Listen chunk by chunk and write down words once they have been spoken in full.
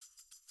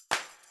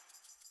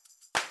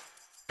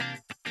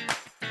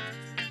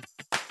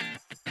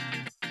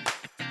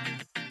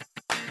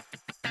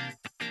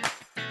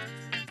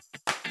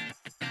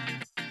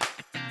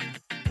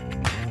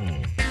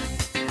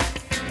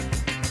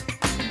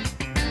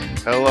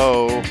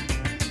Hello,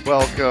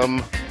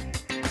 welcome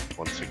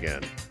once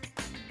again.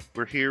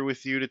 We're here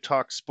with you to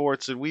talk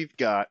sports, and we've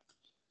got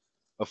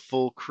a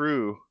full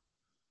crew,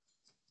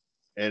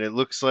 and it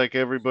looks like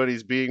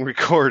everybody's being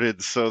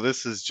recorded, so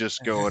this is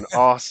just going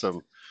awesome.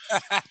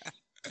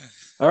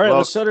 All right, Well,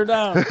 let's shut her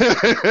down.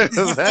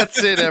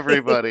 that's it,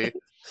 everybody.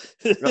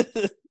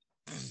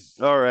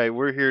 All right,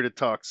 we're here to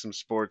talk some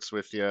sports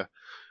with you.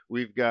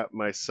 We've got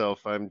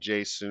myself, I'm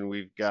Jason.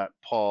 We've got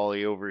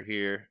Paulie over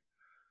here,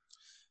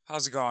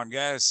 How's it going,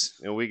 guys?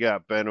 and we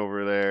got Ben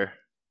over there.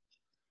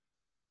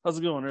 How's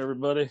it going,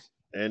 everybody?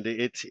 And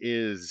it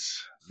is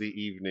the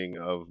evening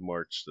of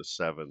March the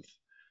 7th.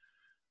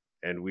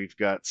 And we've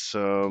got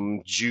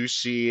some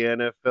juicy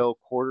NFL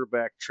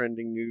quarterback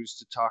trending news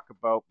to talk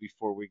about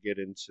before we get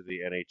into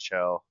the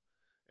NHL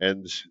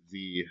and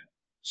the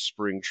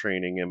spring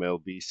training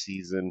MLB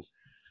season.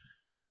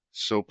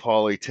 So,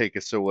 Paulie, take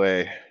us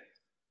away.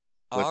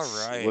 All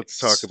right. Let's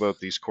talk about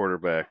these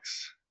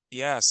quarterbacks.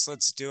 Yes,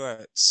 let's do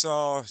it.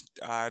 So,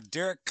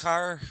 Derek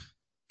Carr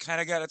kind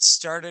of got it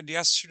started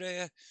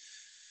yesterday.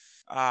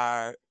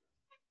 I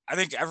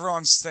think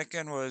everyone's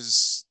thinking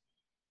was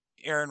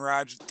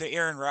the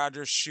Aaron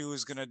Rodgers shoe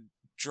is going to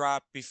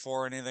drop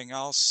before anything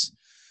else.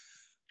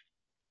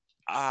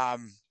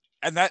 And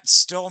that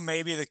still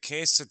may be the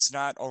case. It's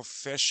not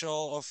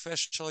official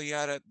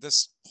yet at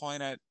this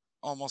point at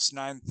almost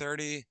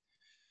 9:30,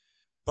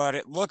 but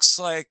it looks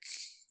like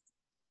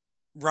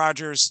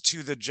Rodgers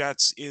to the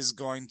Jets is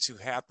going to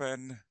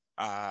happen.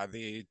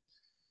 The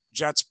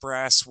Jets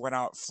brass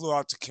flew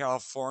out to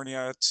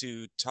California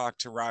to talk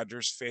to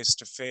Rodgers face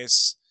to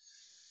face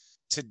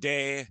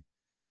today.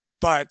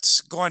 But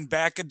going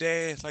back a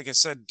day, like I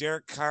said,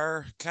 Derek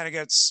Carr kind of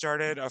got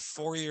started a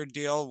 4-year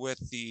deal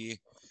with the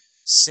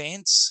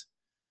Saints.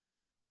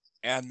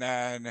 And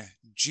then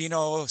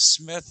Geno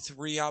Smith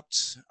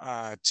re-upped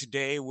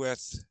today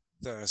with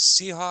the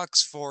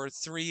Seahawks for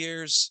 3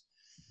 years.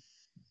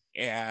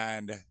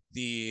 And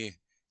the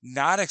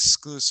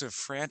non-exclusive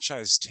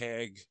franchise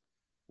tag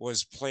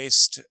was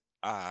placed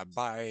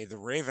by the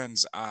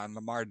Ravens on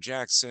Lamar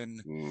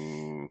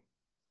Jackson,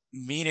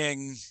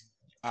 meaning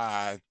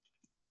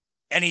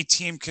any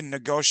team can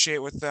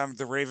negotiate with them.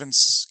 The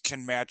Ravens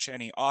can match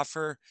any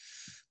offer,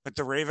 but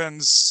the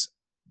Ravens,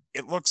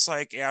 it looks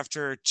like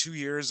after 2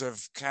 years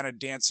of kind of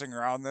dancing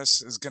around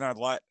this, is going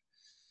to let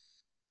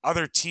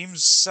other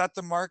teams set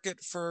the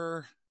market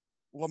for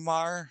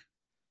Lamar.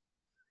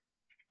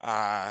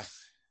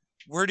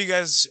 Where do you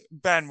guys,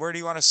 Ben, where do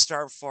you want to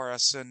start for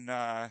us in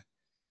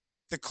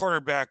the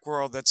quarterback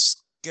world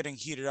that's getting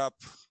heated up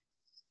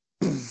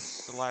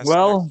the last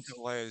couple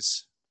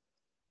days?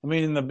 I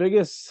mean, the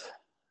biggest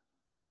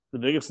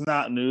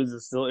not news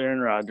is still Aaron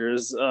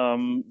Rodgers.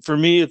 For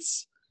me,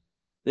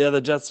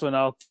 the Jets went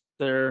out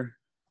there.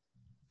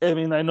 I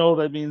mean, I know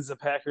that means the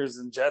Packers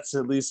and Jets,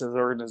 at least as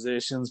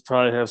organizations,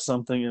 probably have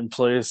something in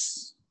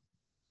place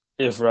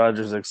if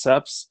Rodgers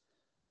accepts.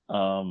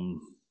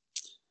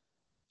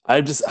 I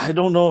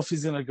don't know if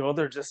he's going to go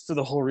there just for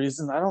the whole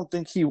reason. I don't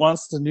think he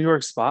wants the New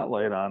York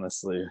spotlight,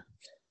 honestly.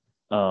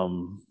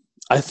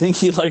 I think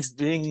he likes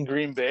being in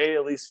Green Bay,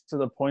 at least to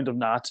the point of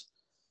not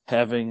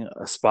having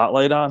a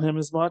spotlight on him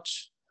as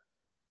much,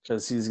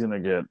 because he's going to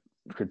get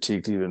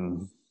critiqued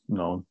even,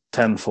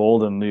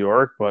 tenfold in New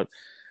York. But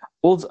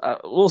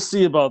we'll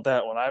see about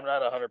that one. I'm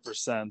not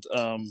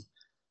 100%.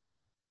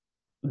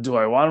 Do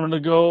I want him to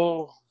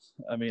go?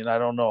 I mean, I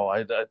don't know.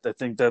 I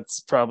think that's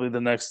probably the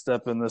next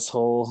step in this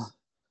whole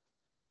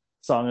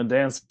song and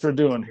dance we're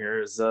doing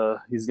here is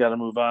he's got to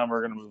move on.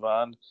 We're going to move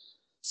on.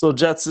 So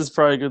Jets is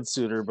probably a good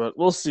suitor, but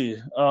we'll see.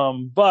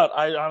 But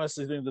I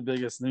honestly think the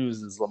biggest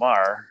news is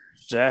Lamar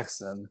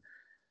Jackson.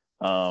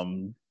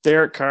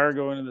 Derek Carr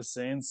going to the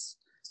Saints.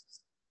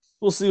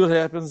 We'll see what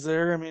happens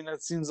there. I mean,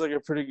 that seems like a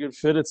pretty good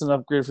fit. It's an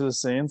upgrade for the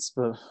Saints,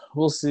 but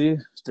we'll see.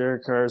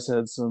 Derek Carr's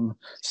had some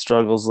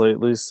struggles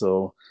lately,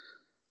 so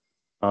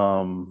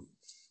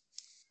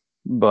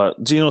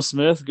but Geno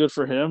Smith, good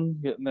for him,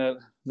 getting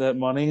that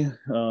money,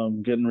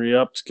 getting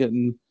re-upped,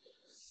 getting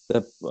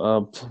that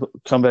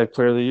comeback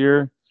player of the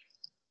year.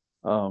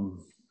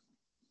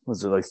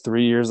 Was it like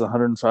 3 years,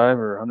 105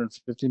 or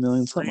 150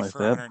 million, something like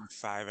that?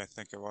 105, I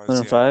think it was.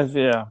 105,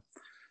 yeah.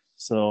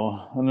 So,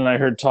 and then I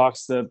heard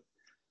talks that,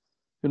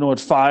 at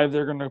 5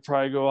 they're going to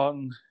probably go out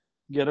and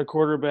get a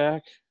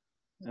quarterback.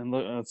 And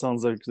it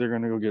sounds like they're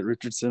going to go get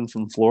Richardson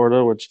from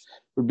Florida, which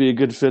would be a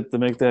good fit to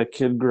make that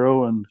kid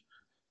grow and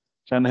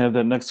kind of have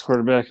that next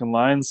quarterback in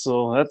line.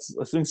 So I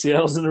think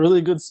Seattle's in a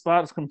really good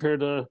spot compared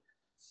to,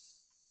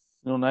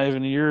 not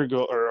even a year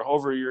ago or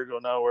over a year ago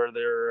now, where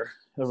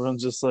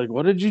everyone's just like,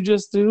 what did you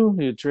just do?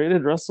 You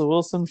traded Russell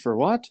Wilson for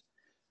what?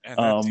 And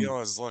that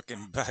deal is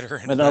looking better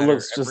and that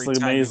looks just like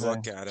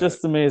amazing.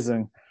 Just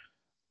amazing.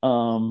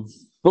 But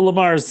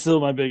Lamar is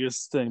still my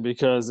biggest thing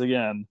because,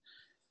 again,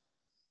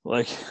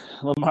 like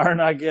Lamar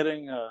not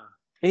getting an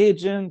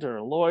agent or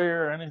a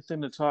lawyer or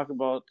anything to talk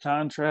about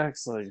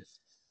contracts, like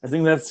I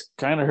think that's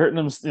kind of hurting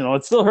him.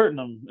 It's still hurting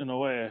him in a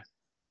way.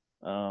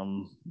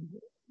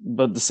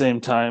 But at the same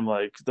time,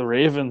 like the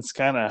Ravens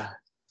kind of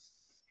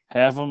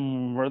have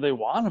him where they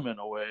want him in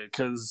a way,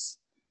 because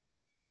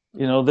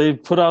they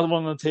put out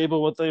on the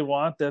table what they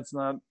want. That's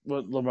not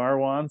what Lamar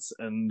wants,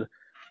 and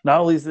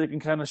now at least they can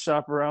kind of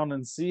shop around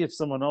and see if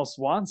someone else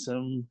wants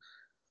him,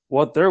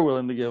 what they're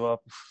willing to give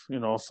up,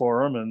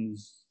 for him, and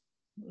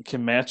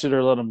can match it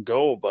or let him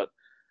go. But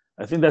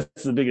I think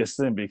that's the biggest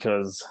thing,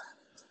 because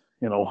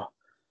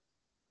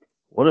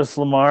what if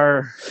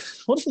Lamar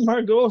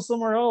goes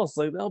somewhere else?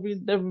 Like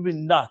that would be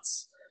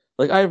nuts.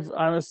 Like I've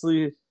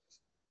heard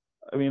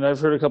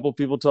a couple of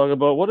people talk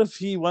about, what if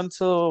he went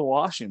to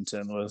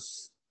Washington with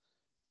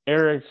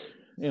Eric,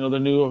 the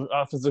new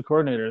offensive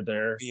coordinator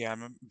there.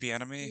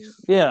 Bieniemy.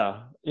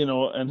 Yeah,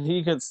 and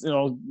he gets,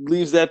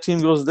 leaves that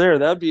team, goes there.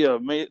 That'd be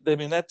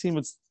that team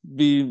would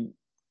be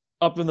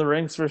up in the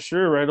ranks for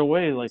sure right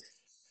away. Like,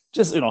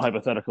 just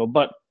hypothetical,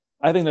 but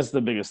I think that's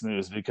the biggest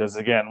news, because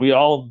again, we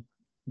all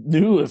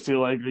knew, I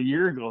feel like, a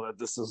year ago that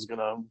this was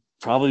gonna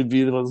probably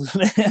be what's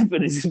gonna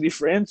happen. He's gonna be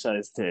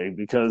franchise tagged,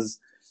 because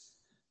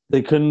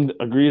they couldn't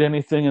agree to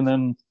anything, and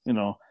then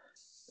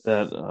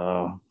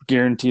that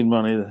guaranteed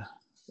money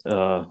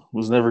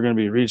was never going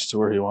to be reached to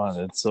where he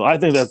wanted. So I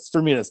think that's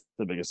the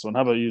biggest one.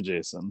 How about you,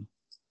 Jason?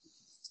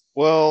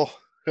 Well,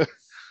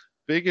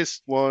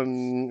 biggest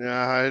one,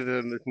 I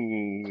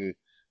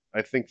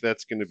think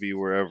that's going to be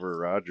wherever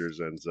Rodgers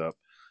ends up.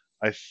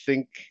 I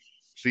think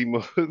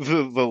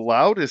the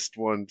loudest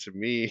one to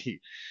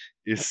me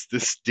is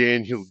this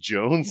Daniel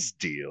Jones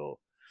deal.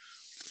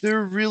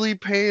 They're really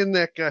paying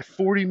that guy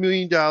 $40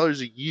 million a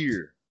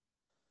year.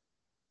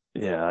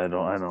 Yeah, I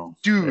know.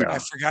 Dude. I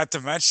forgot to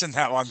mention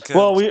that one.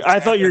 Well, I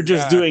thought you were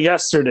just doing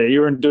yesterday.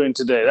 You weren't doing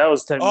today. That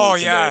was 10 minutes. Oh,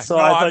 yeah. Today. So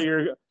no, I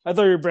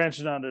thought you were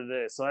branching on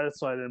today. So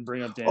that's why I didn't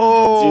bring up Daniel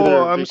Jones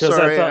either. I'm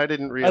sorry. I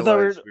didn't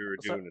realize we were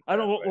doing it.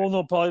 Well,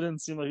 no, Paul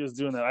didn't seem like he was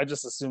doing that. I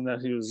just assumed that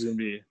he was going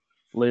to be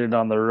later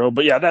down the road.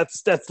 But yeah,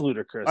 that's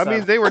ludicrous. I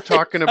mean, they were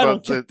talking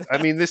about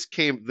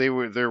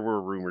there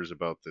were rumors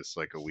about this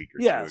like a week or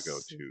two ago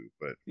too,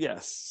 but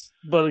yes.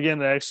 But again,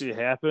 it actually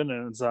happened,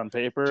 and it's on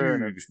paper,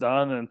 and it's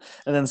done, and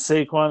then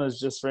Saquon is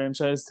just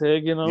franchise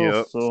tag,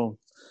 Yep. So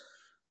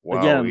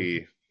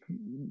again,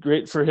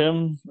 great for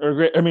him, or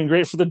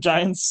great for the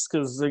Giants,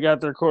 because they got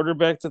their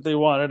quarterback that they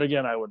wanted.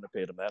 Again, I wouldn't have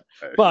paid him that,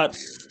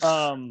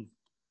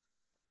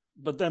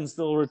 but then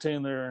still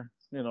retain their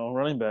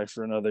running back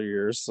for another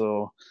year.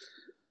 So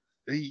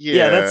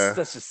yeah,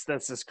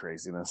 that's just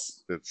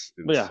craziness. That's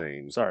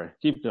insane. Yeah, sorry,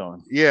 keep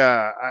going.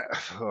 Yeah,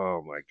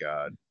 oh my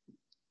god.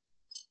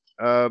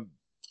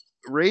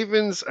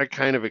 Ravens, I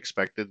kind of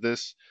expected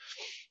this.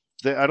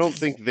 I don't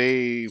think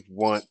they're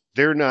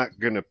not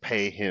gonna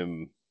pay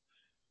him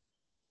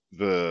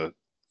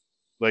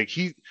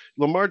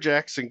Lamar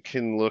Jackson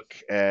can look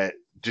at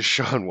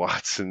Deshaun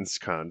Watson's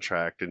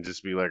contract and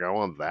just be like, I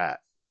want that.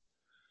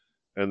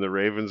 And the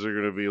Ravens are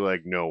going to be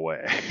like, no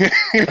way.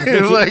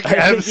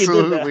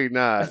 Absolutely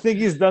not. I think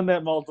he's done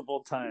that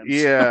multiple times.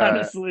 Yeah.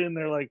 Honestly, and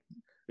they're like,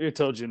 we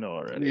told you no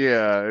already.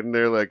 Yeah, and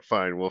they're like,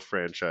 fine, we'll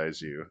franchise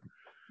you.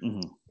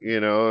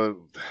 Mm-hmm.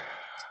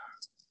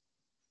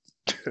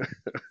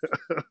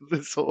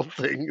 This whole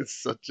thing is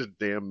such a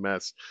damn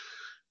mess.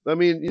 I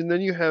mean, and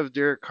then you have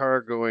Derek Carr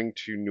going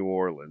to New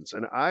Orleans,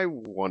 and I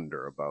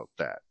wonder about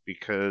that,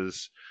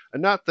 because,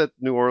 and not that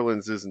New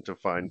Orleans isn't a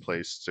fine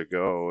place to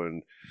go,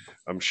 and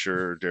I'm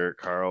sure Derek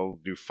Carr will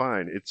do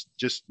fine. It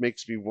just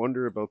makes me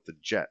wonder about the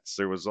Jets.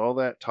 There was all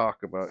that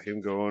talk about him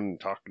going and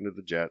talking to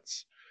the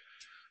Jets,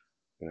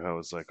 and I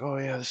was like, oh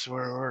yeah, this is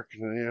where I work,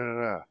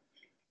 and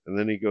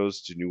then he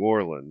goes to New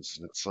Orleans,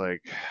 and it's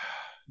like,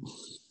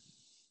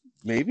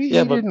 maybe he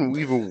didn't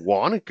even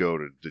want to go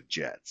to the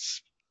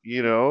Jets.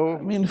 I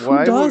mean,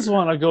 who does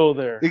want to go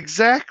there?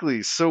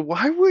 Exactly. So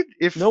why would,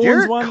 if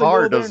Derek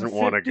Carr doesn't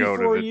want to go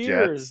to the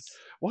Jets,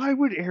 why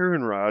would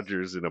Aaron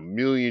Rodgers in a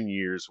million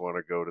years want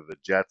to go to the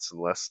Jets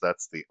unless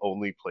that's the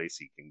only place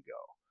he can go?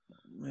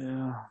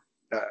 Yeah.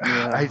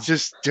 I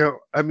just don't.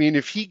 I mean,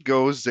 if he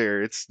goes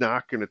there, it's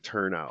not going to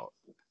turn out.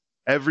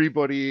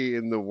 Everybody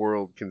in the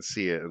world can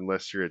see it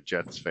unless you're a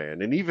Jets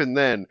fan. And even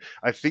then,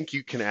 I think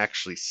you can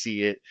actually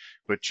see it,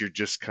 but you're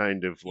just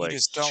kind of like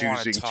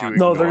choosing to ignore.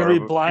 No, they're going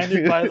to be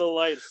blinded by the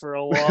light for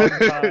a long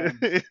time.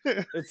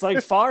 It's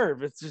like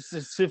Favre.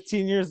 It's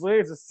 15 years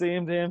later. It's the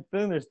same damn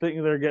thing. They're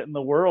thinking they're getting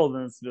the world,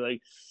 and it's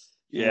like,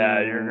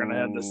 yeah, you're going to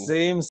have the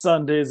same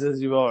Sundays as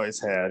you've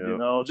always had,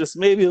 just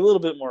maybe a little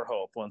bit more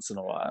hope once in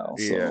a while.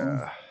 So.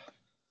 Yeah.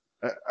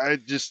 I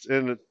just,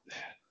 and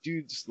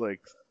dude's like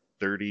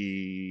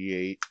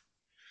 38.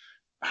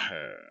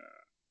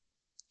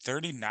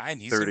 39.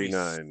 He's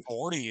 39.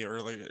 40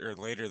 or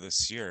later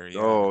this year.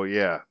 Yeah. Oh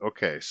yeah.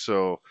 Okay.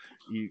 So,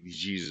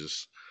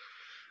 Jesus,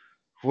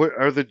 what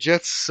are the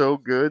Jets so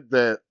good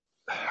that?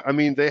 I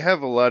mean, they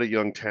have a lot of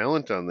young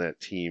talent on that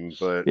team,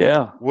 but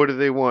what do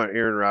they want?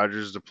 Aaron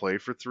Rodgers to play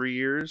for 3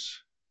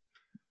 years?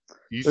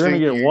 They're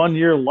going to get 1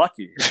 year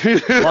lucky.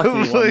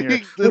 Lucky 1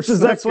 year.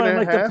 That's why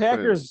the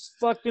Packers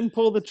fucking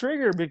pull the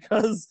trigger,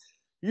 because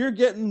you're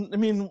getting, I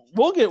mean,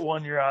 we'll get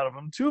 1 year out of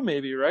him too,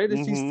 maybe, right?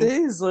 If he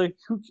stays, like,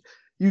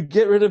 you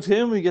get rid of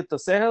him, you get the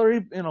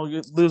salary,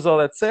 you lose all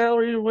that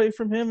salary away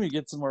from him, you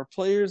get some more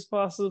players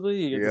possibly,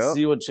 you get to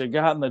see what you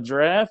got in the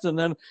draft, and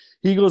then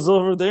he goes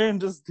over there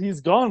and he's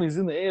gone. He's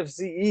in the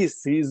AFC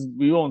East.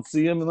 We won't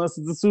see him unless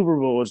it's the Super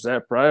Bowl, which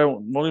that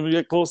probably won't even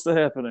get close to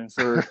happening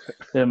for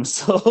him.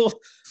 So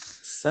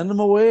send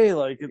him away.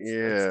 Like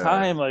it's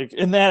time. Like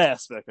in that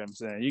aspect, I'm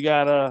saying you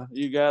gotta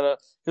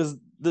because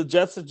the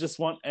Jets just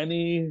want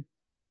any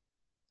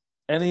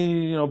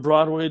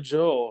Broadway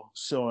Joe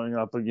showing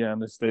up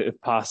again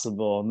if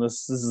possible, and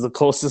this is the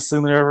closest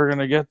thing they're ever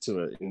gonna get to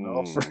it, in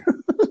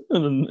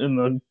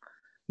the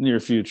near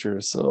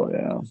future. So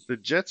yeah, the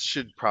Jets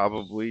should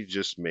probably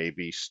just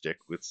maybe stick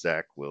with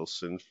Zach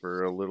Wilson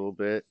for a little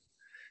bit.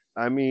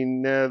 I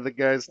mean, the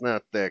guy's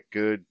not that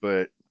good,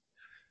 but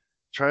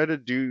try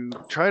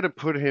to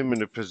put him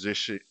in a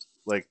position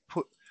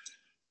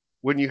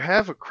when you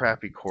have a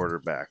crappy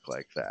quarterback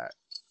like that.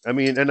 I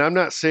mean, and I'm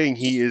not saying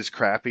he is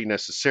crappy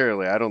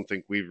necessarily. I don't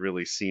think we've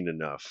really seen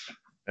enough.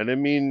 And I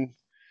mean,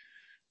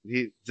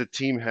 the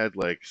team had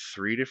like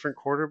 4 different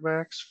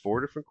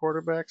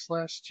quarterbacks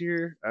last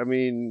year. I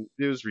mean,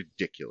 it was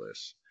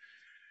ridiculous.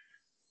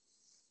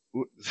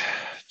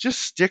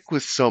 Just stick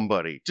with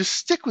somebody. Just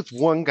stick with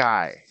one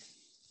guy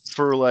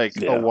for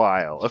a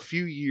while, a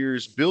few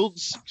years. Build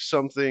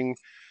something.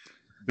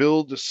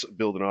 Build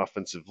an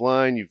offensive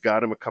line. You've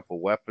got him a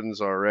couple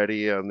weapons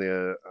already on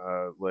the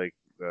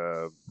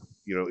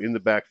in the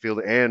backfield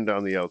and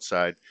on the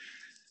outside.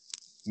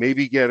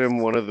 Maybe get him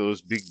one of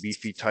those big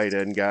beefy tight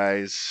end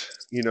guys.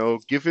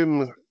 Give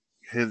him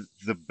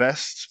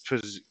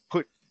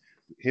put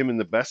him in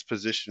the best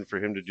position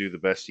for him to do the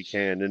best he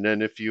can. And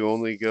then if you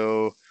only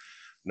go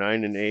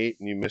 9-8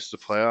 and you miss the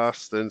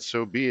playoffs, then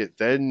so be it.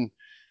 Then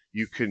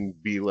you can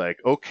be like,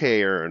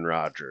 okay, Aaron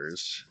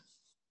Rodgers,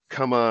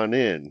 come on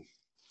in.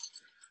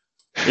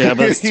 Yeah,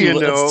 but it's too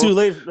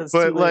late. That's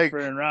too late for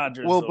Aaron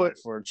Rodgers. Well, but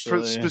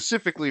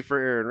specifically for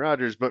Aaron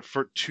Rodgers, but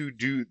to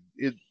do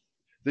it,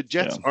 the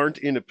Jets aren't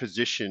in a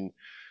position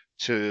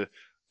to.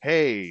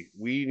 Hey,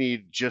 we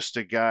need just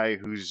a guy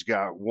who's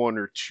got 1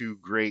 or 2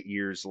 great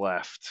years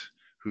left,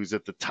 who's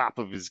at the top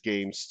of his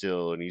game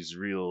still, and he's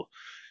real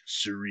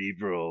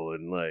cerebral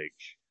and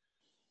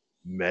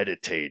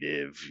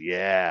meditative.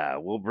 Yeah,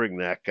 we'll bring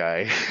that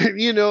guy.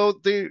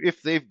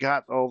 If they've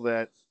got all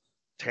that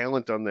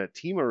talent on that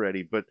team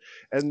already,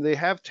 and they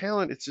have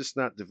talent, it's just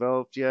not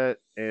developed yet,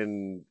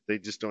 and they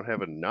just don't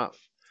have enough.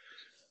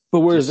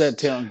 But where does that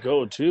talent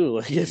go to?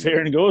 Like if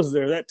Aaron goes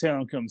there, that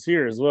talent comes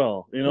here as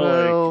well.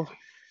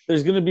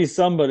 There's going to be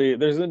somebody.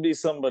 There's going to be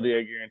somebody.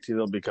 I guarantee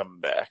they'll be coming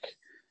back.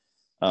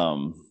 I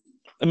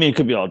mean, it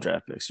could be all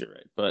draft picks. You're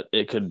right, but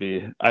it could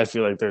be. I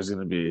feel like there's going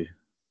to be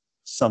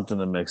something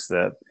to mix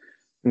that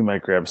we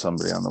might grab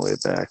somebody on the way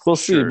back. We'll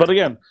see. But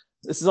again,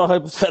 this is all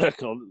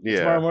hypothetical. Yeah.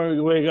 Tomorrow morning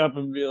we wake up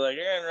and be like,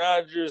 Aaron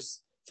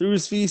Rodgers threw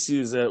his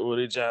feces at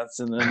Woody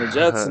Johnson and the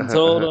Jets and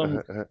told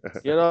him,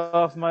 "Get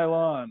off my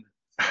lawn.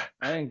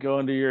 I ain't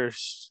going to your,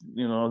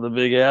 the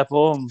Big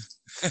Apple.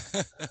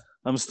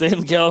 I'm staying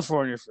in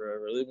California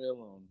forever. Leave me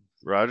alone."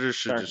 Rodgers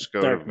should just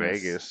go to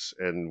Vegas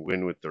and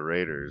win with the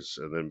Raiders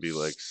and then be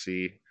like,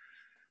 "See,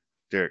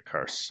 Derek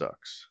Carr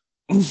sucks."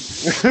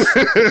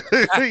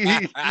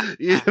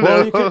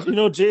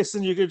 Well,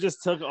 Jason, you could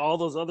just took all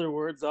those other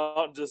words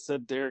out and just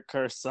said Derek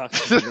Carr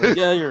sucks. Like,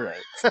 yeah, you're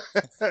right.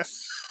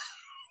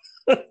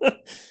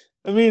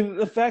 I mean,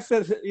 the fact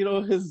that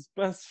his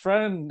best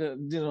friend,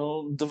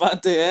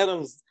 Devontae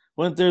Adams,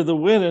 went there to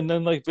win, and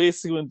then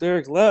basically when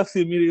Derek left,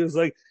 he immediately was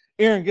like,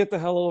 "Aaron, get the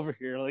hell over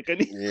here! Like, I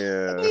need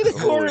a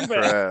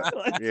quarterback."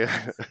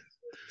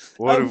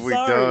 What have we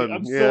done?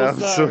 I'm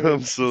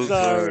so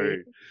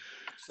sorry.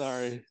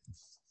 Sorry.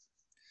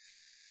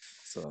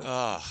 So.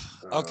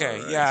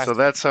 Okay, right. Yeah. So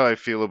that's how I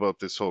feel about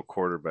this whole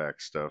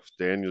quarterback stuff.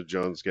 Daniel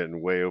Jones getting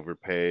way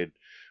overpaid.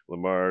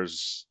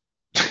 Lamar's.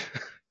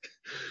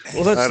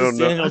 Well, that's just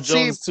Daniel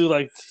Jones too.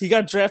 Like he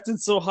got drafted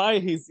so high,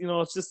 he's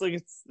it's just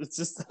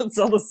it's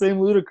all the same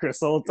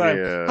ludicrous all the time.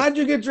 Yeah. How'd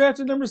you get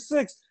drafted number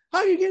 6? How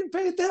are you getting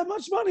paid that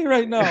much money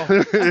right now?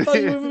 I thought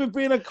you weren't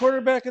being a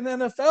quarterback in the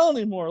NFL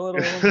anymore, let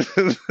alone.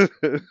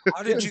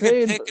 How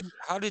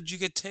did you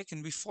get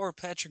taken before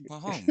Patrick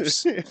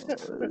Mahomes?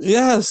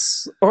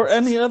 Yes, or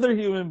any other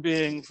human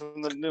being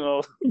from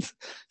the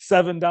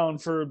 7 down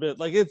for a bit.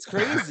 Like it's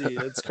crazy.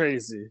 It's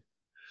crazy.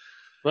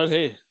 But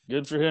hey,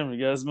 good for him. He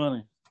got his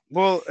money.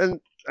 Well,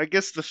 and I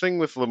guess the thing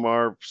with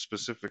Lamar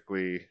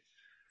specifically,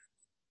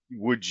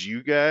 would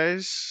you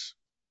guys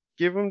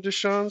give him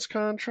Deshaun's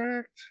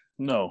contract?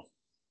 No.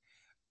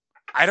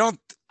 I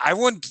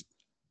wouldn't.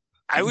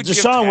 I would.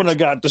 Deshaun wouldn't have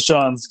got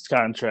Deshaun's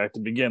contract to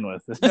begin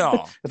with.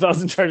 No. If I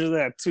was in charge of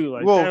that too.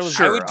 I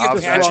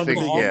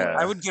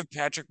would give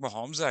Patrick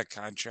Mahomes that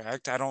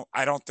contract. I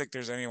don't think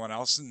there's anyone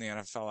else in the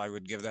NFL I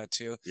would give that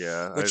to.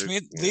 Yeah. Which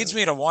leads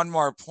me to one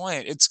more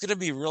point. It's going to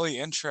be really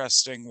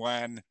interesting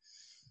when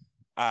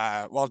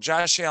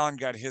Josh Allen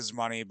got his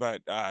money,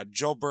 but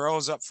Joe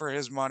Burrow's up for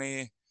his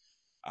money.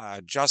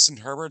 Justin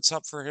Herbert's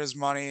up for his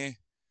money.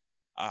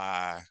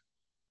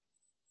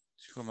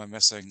 who am I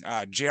missing?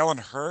 Jalen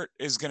Hurt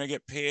is going to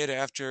get paid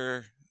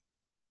after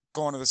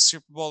going to the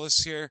Super Bowl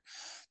this year.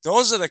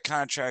 Those are the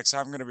contracts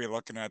I'm going to be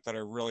looking at that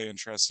are really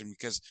interesting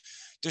because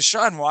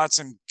Deshaun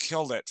Watson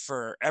killed it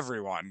for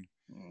everyone.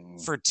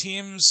 For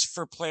teams,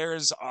 for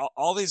players,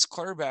 all these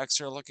quarterbacks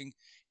are looking,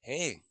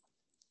 hey,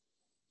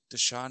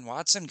 Deshaun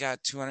Watson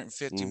got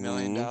 $250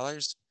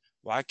 million.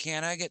 Why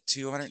can't I get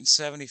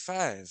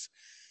 275?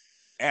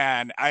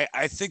 And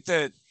I think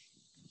that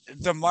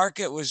the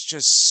market was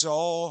just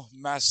so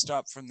messed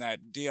up from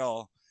that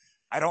deal.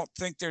 I don't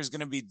think there's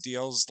going to be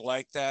deals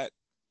like that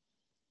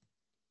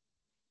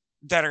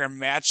are going to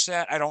match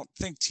that. I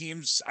think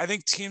teams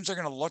are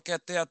going to look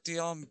at that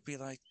deal and be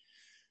like,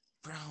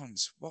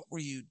 Browns, what were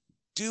you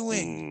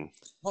doing?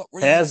 What were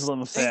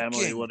Haslam you family,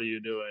 thinking? what are you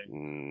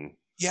doing?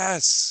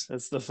 Yes.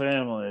 It's the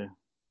family.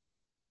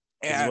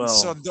 And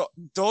so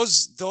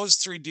those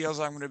three deals,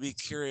 I'm going to be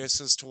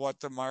curious as to what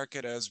the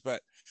market is.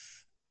 But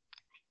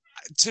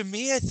to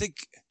me, I think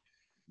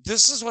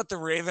this is what the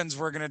Ravens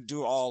were going to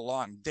do all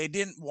along. They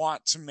didn't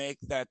want to make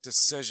that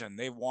decision.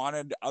 They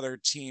wanted other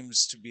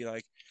teams to be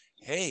like,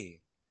 hey,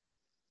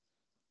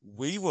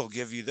 we will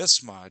give you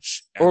this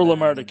much. Or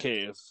Lamar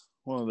DeCave.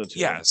 One of the two.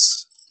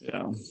 Yes.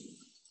 Yeah.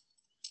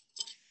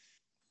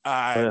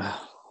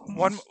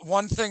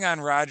 One thing on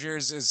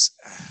Rodgers is,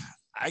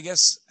 I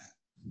guess,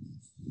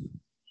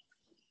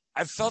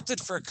 I've felt it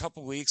for a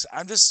couple weeks.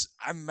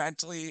 I'm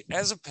mentally,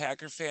 as a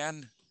Packer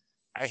fan,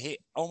 I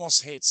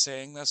almost hate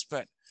saying this,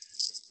 but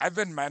I've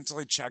been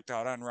mentally checked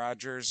out on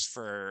Rodgers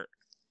for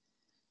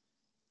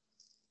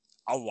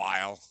a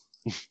while.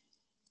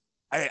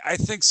 I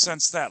think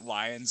since that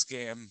Lions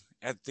game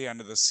at the end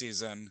of the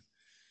season,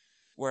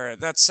 where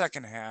that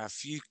second half,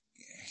 he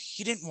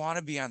didn't want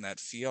to be on that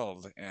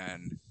field,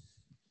 and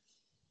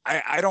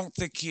I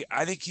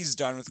think he's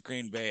done with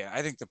Green Bay.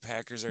 I think the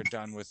Packers are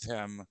done with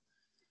him.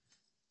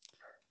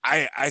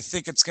 I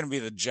think it's going to be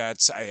the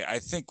Jets. I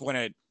think when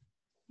it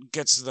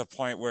gets to the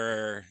point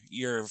where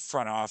your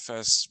front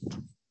office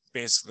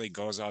basically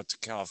goes out to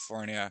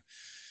California,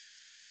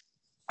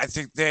 I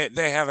think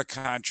they have a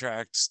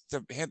contract.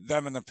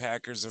 Them and the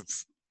Packers have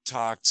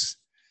talked.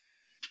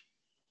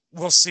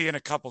 We'll see in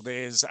a couple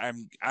days.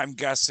 I'm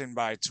guessing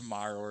by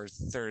tomorrow or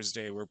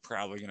Thursday, we're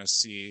probably going to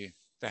see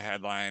the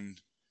headline,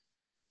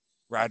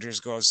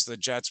 Rodgers goes to the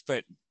Jets.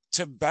 But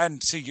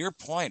to your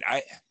point,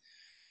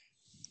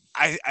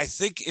 I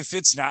think if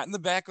it's not in the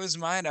back of his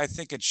mind, I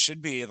think it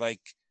should be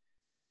like,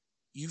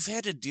 you've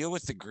had to deal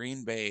with the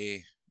Green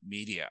Bay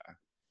media.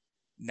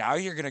 Now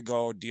you're going to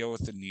go deal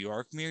with the New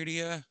York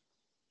media.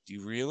 Do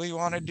you really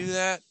want to do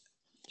that?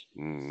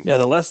 Yeah,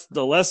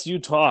 the less you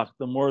talk,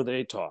 the more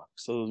they talk.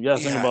 So you got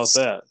to think about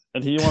that.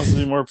 And he wants to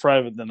be more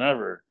private than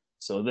ever.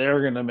 So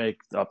they're going to make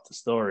up the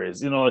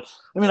stories. Even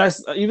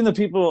the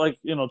people like,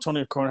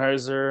 Tony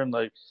Kornheiser and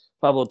like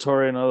Pablo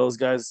Torre and all those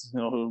guys,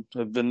 who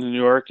have been in New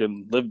York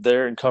and lived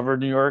there and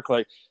covered New York,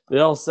 like they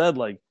all said,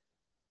 like,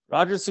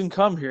 Rodgers can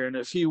come here, and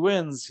if he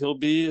wins, he'll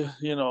be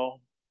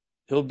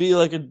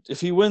like if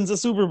he wins a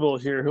Super Bowl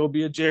here, he'll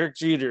be a Derek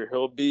Jeter.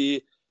 He'll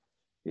be,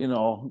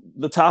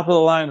 the top of the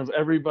line of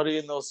everybody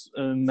in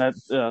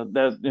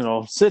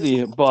that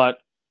city. But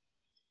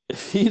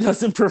if he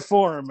doesn't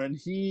perform and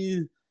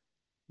he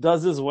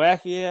does his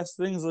wacky ass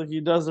things like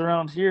he does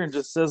around here and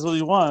just says what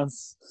he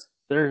wants,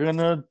 they're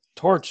gonna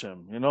torch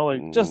him.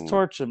 Just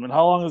torch him. And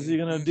how long is he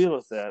gonna deal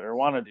with that or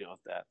want to deal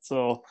with that?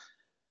 So,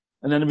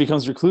 and then it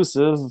becomes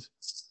reclusive.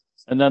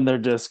 And then they're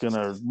just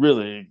gonna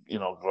really,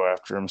 go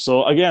after him.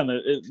 So again,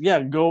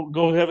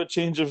 go have a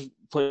change of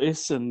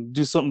place and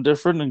do something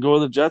different and go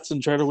to the Jets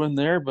and try to win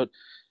there. But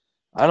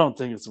I don't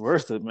think it's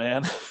worth it,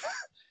 man.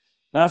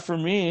 Not for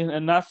me,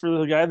 and not for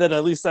the guy that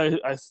at least I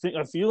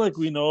feel like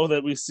we know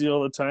that we see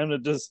all the time.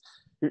 That just,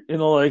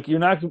 like you're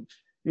not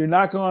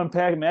going on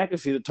Pat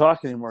McAfee to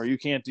talk anymore. You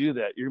can't do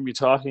that. You're gonna be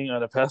talking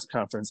at a press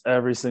conference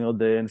every single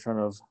day in front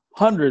of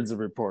hundreds of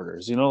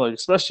reporters.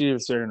 Especially if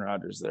it's Aaron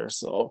Rodgers there.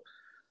 So.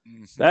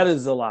 Mm-hmm. That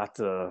is a lot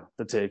to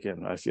take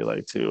in, I feel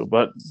like, too.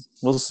 But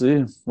we'll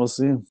see.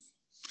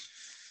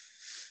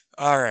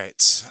 All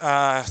right.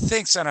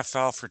 Thanks,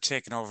 NFL, for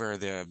taking over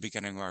the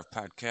beginning of our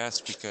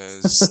podcast,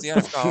 because the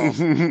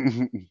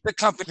NFL, the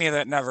company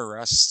that never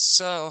rests.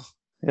 So,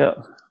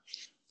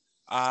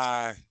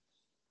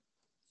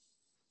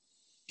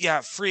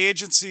 free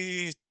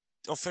agency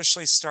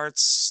officially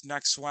starts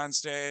next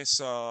Wednesday.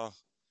 So,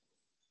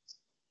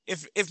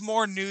 if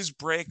more news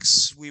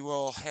breaks, we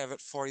will have it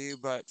for you.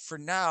 But for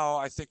now,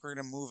 I think we're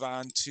going to move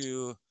on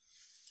to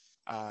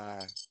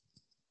a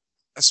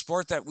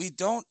sport that we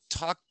don't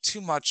talk too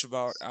much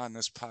about on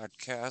this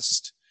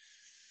podcast.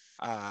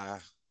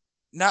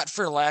 Not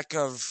for lack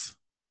of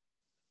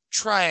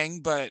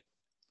trying, but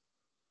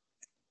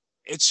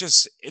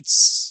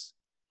it's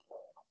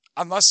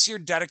unless you're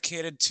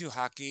dedicated to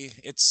hockey,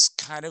 it's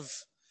kind of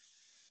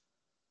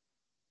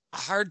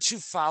hard to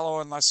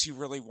follow unless you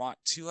really want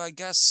to, I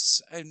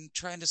guess. I'm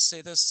trying to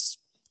say this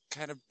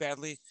kind of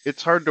badly.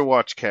 It's hard to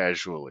watch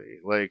casually.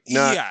 Like,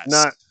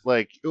 not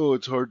like, oh,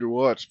 it's hard to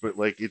watch, but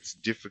like it's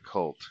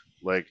difficult,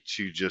 like,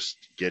 to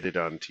just get it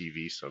on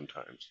TV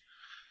sometimes.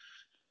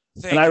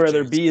 And I'd you,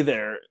 rather Jason. be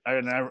there.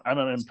 I'm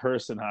an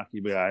in-person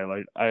hockey guy.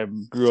 Like I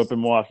grew up in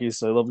Milwaukee,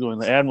 so I love going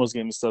to the Admirals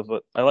game and stuff.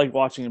 But I like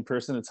watching in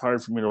person. It's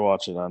hard for me to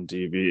watch it on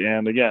TV.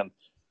 And again,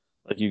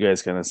 like you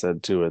guys kind of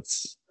said too,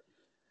 it's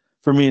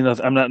for me.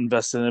 I'm not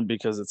invested in it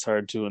because it's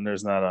hard to, and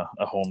there's not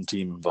a home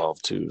team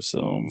involved too.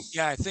 So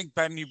Yeah, I think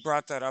Ben, you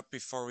brought that up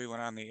before we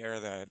went on the air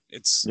that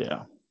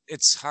yeah,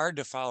 it's hard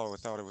to follow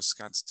without a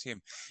Wisconsin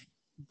team.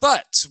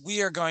 But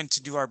we are going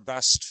to do our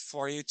best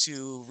for you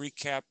to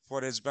recap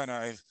what has been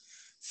a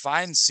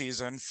fine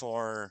season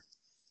for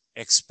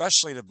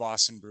especially the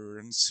Boston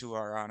Bruins, who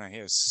are on a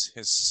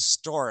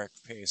historic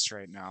pace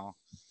right now.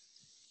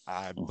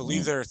 I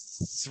believe they're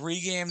 3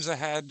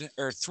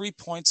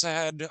 points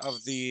ahead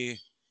of the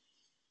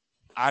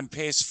on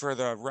pace for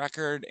the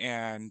record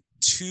and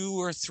 2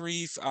 or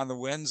 3 on the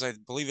wins. I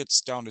believe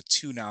it's down to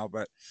 2 now,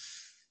 but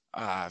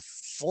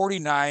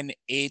 49,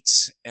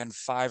 8, and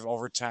 5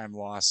 overtime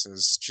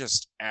losses.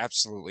 Just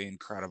absolutely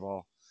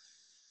incredible.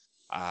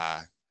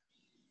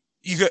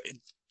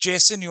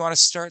 Jason, you want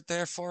to start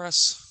there for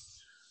us?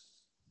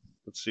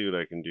 Let's see what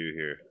I can do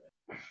here.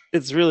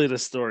 it's really the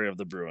story of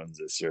the Bruins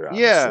this year.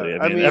 Honestly. Yeah,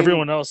 I mean,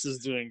 everyone else is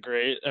doing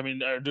great. I mean,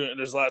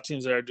 there's a lot of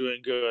teams that are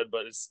doing good,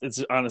 but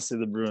it's honestly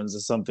the Bruins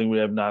is something we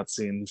have not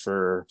seen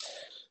for.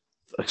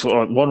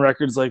 One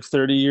record's like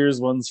 30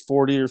 years, one's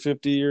 40 or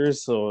 50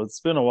 years, so it's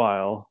been a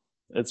while.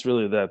 It's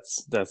really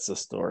that's the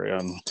story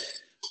on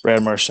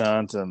Brad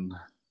Marchand, and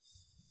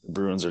the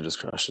Bruins are just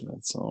crushing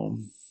it. So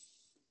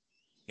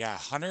yeah,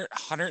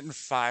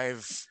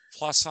 105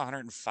 plus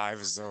 105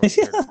 is their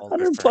goal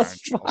 100 plus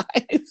differential.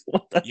 5.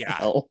 What the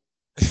hell?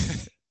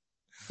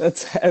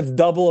 That's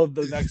double of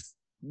the next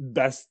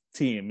best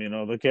team. You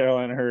know, the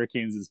Carolina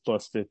Hurricanes is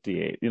plus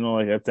 58. You know,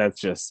 like that's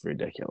just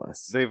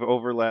ridiculous. They've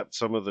overlapped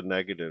some of the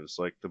negatives,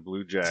 like the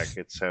Blue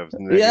Jackets have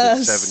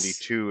negative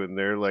 72, and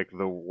they're like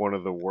one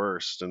of the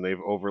worst, and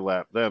they've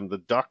overlapped them. The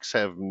Ducks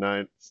have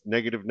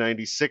negative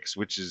 96,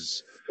 which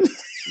is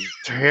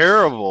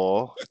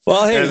terrible.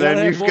 Well, hey, and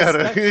then you've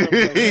got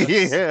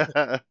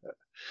yeah.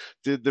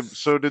 Did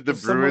the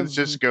Bruins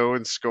just go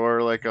and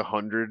score like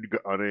 100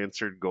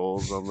 unanswered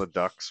goals on the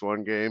Ducks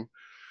one game?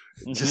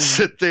 Just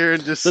sit there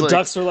and just the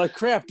Ducks are like,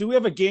 crap, do we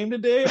have a game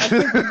today? I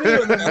think we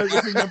do. And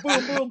then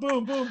boom, boom,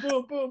 boom, boom,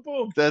 boom, boom,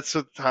 boom. That's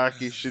what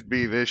hockey should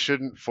be. They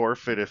shouldn't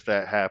forfeit if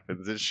that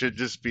happens. It should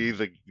just be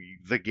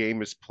the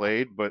game is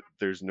played, but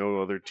there's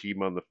no other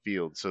team on the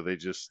field, so they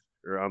just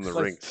are on the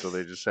rink, so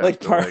they just have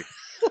to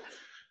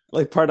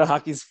like part of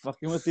hockey's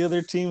fucking with the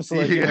other team. So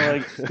you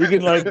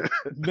can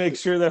make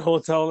sure that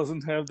hotel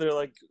doesn't have their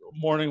like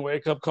morning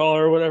wake up call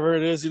or whatever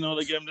it is,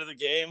 to get them to the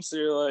game.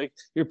 So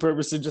you're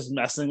purposely just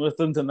messing with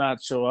them to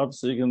not show up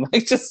so you can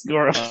just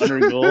score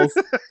 100 goals.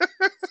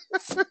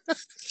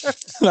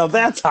 Now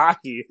that's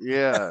hockey.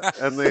 Yeah,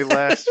 and they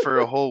last for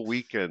a whole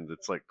weekend.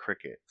 It's like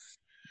cricket.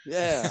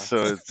 Yeah.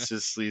 So it's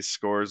just these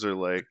scores are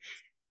like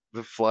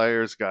the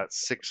Flyers got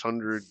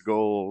 600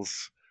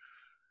 goals.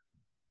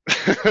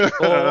 on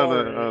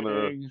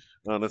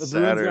a the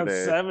Saturday.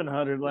 Bruins got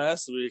 700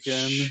 last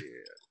weekend.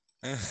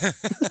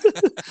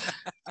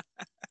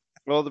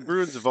 Well, the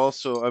Bruins have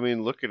also,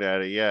 looking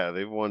at it, yeah,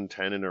 they've won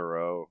 10 in a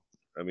row.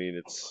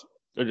 They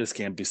just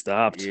can't be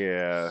stopped.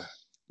 Yeah,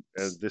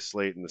 and this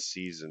late in the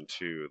season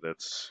too.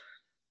 That's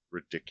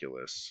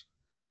ridiculous.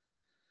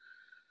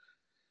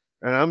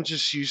 And I'm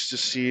just used to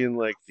seeing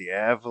like the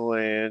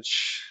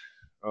Avalanche.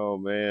 Oh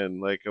man,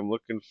 like I'm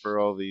looking for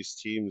all these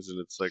teams and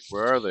it's like,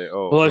 where are they?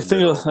 Oh, well,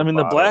 the bottom.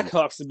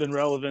 Blackhawks have been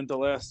relevant the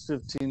last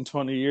 15,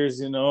 20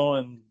 years,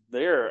 and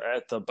they're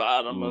at the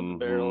bottom of the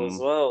barrel as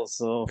well.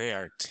 So they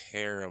are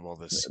terrible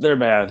this year. They're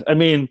bad. I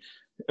mean,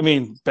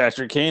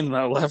 Patrick Kane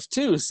now left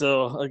too.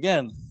 So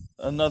again,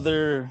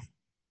 another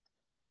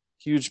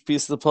huge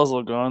piece of the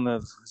puzzle gone.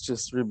 That's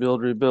just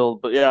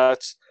rebuild. But yeah,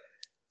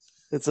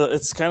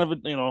 it's kind of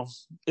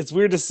it's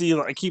weird to see.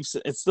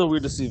 It's still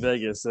weird to see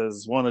Vegas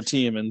as one, a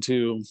team, and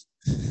two,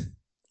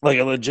 like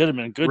a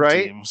legitimate good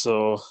team.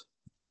 So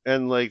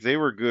and like they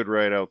were good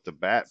right out the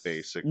bat,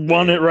 basically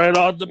won it right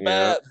out the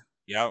bat.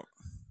 Yep.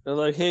 They're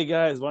like, hey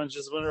guys, why don't you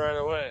just win it right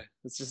away?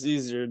 It's just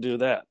easier to do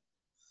that.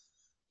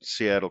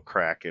 Seattle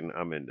Kraken,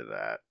 I'm into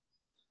that.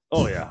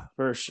 Oh yeah,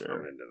 for sure.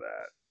 I'm into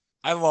that.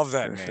 I love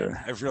that name. Sure.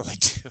 I really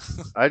do.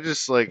 I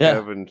just like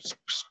having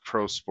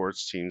pro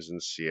sports teams in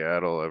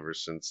Seattle ever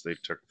since they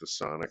took the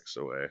Sonics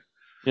away.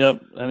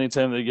 Yep.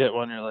 Anytime they get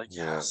one, you're like,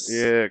 yes.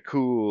 Yeah,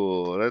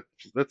 cool.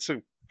 That's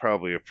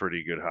probably a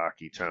pretty good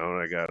hockey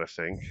town, I gotta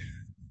think.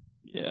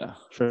 Yeah,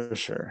 for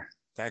sure.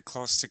 That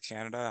close to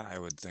Canada, I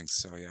would think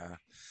so. Yeah.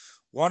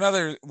 One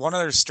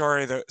other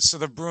story so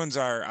the Bruins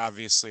are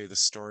obviously the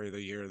story of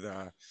the year.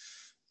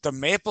 The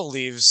Maple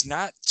Leafs,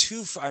 not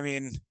too.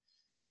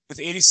 With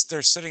 80,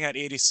 they're sitting at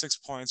 86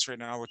 points right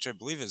now, which I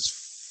believe is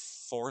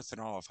fourth in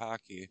all of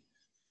hockey.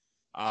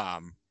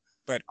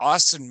 But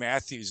Austin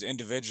Matthews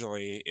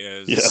individually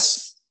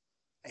is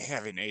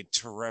having a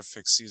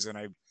terrific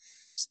season.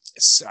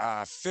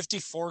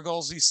 54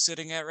 goals he's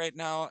sitting at right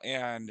now,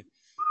 and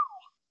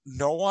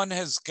no one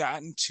has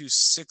gotten to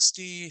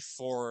 60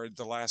 for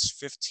the last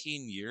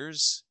 15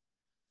 years.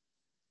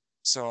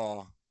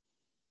 So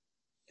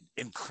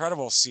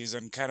incredible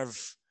season, kind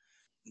of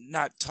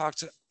not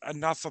talked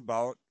enough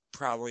about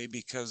probably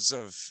because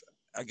of,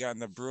 again,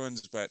 the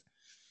Bruins, but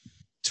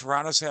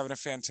Toronto's having a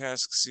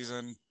fantastic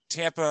season.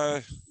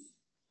 Tampa,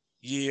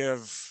 you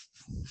have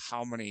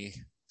how many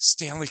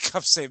Stanley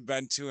Cups they've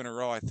been to in a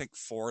row? I think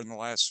 4 in the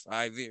last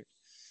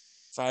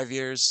 5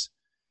 years.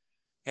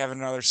 Having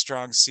another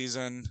strong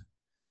season.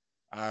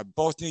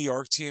 Both New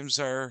York teams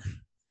are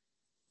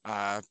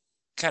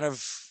kind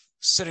of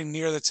sitting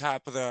near the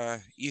top of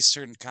the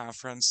Eastern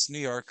Conference. New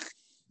York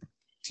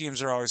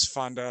teams are always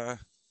fun to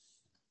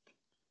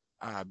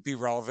be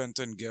relevant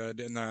and good.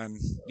 And then,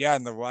 yeah,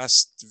 in the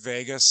West,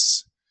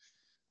 Vegas,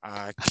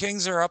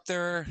 Kings are up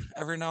there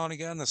every now and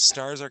again. The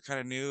Stars are kind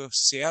of new.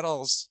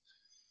 Seattle's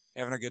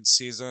having a good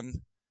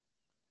season.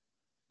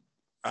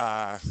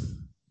 But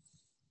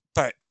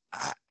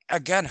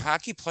again,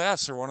 hockey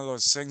playoffs are one of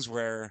those things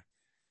where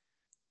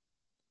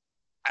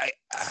I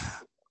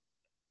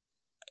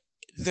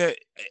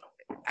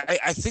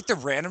think the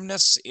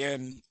randomness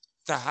in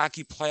the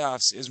hockey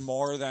playoffs is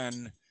more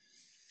than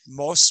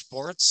most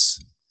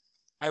sports,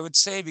 I would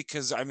say,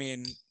 because I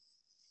mean,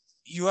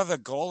 you have a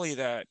goalie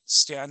that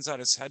stands on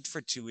his head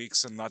for 2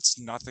 weeks and lets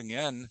nothing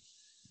in.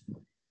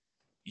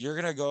 You're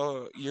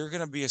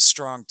gonna be a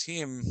strong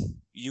team.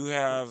 You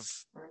have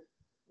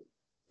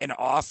an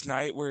off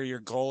night where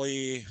your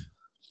goalie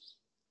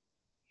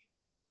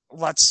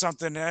lets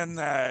something in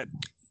that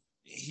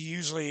he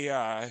usually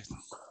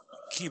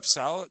keeps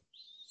out,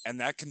 and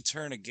that can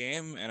turn a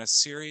game and a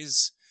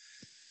series.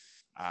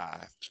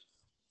 I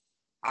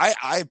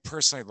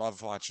personally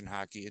love watching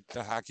hockey.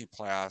 The hockey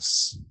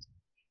playoffs.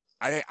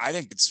 I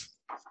think it's,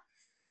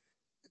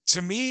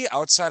 to me,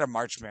 outside of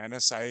March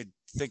Madness, I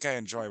think I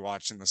enjoy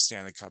watching the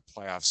Stanley Cup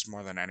playoffs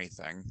more than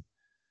anything.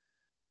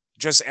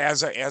 Just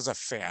as a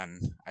fan,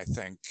 I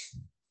think.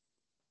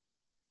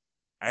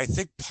 I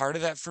think part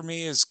of that for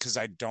me is because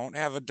I don't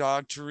have a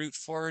dog to root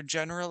for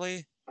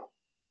generally.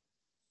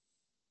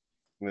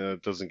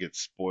 It doesn't get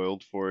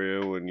spoiled for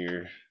you when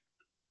you're.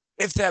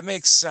 If that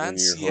makes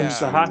sense, You're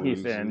just a yeah. hockey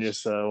fan. You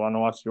just want to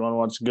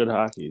watch good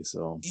hockey.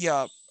 So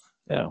Yeah.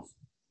 yeah,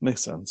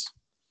 makes sense.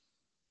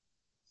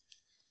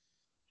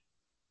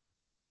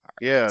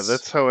 Yeah,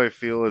 that's how I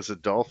feel as a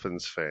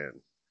Dolphins fan.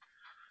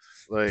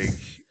 Like,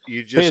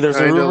 you just Hey, there's a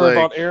kind of rumor like,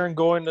 about Aaron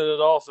going to the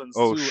Dolphins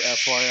oh, too,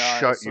 FYI.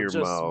 shut So your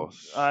mouth.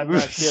 I'm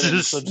not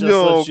kidding. So just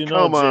No, let you know,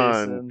 come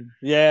on. Jason.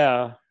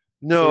 Yeah.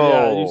 No. So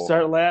yeah, you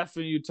start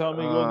laughing. You tell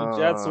me going to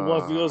Jets, and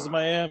what if he goes to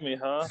Miami,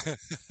 huh?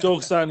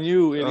 Joke's on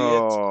you, idiot.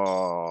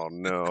 Oh,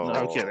 no. No,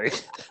 I'm kidding.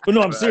 But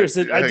no, I'm serious.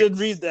 I did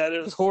read that.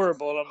 It was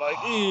horrible. And I'm like,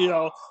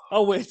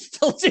 I'll wait to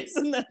tell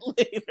Jason that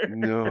later.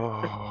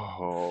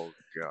 No,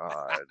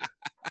 God.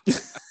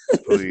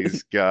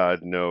 Please,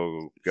 God,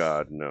 no.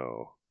 God,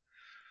 no.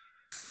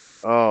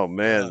 Oh,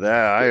 man,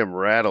 I am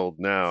rattled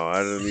now.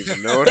 I don't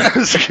even know what I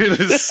was going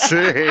to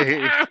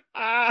say.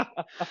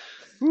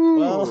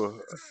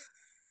 Well,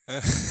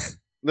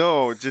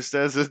 no, just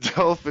as a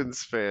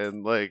Dolphins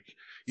fan, like,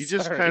 you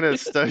just kind of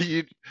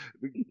studied,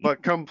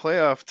 but come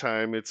playoff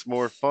time, it's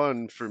more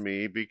fun for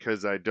me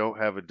because I don't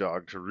have a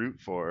dog to root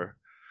for.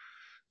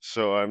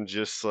 So I'm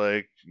just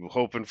like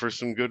hoping for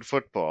some good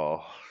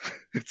football.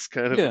 It's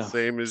kind of the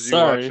same as you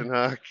watching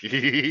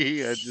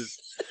hockey. I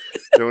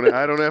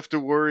don't have to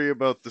worry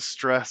about the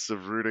stress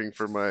of rooting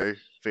for my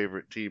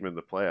favorite team in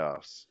the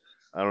playoffs.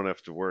 I don't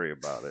have to worry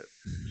about it.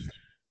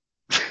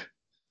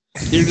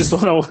 You just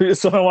want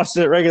to watch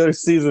the regular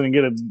season and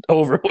get it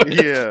over with.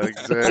 Yeah,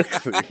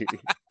 exactly.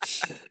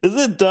 Is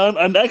it done?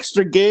 An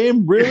extra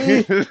game?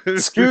 Really?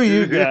 Screw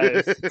you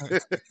guys.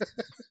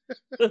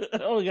 I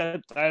don't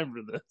got time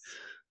for this.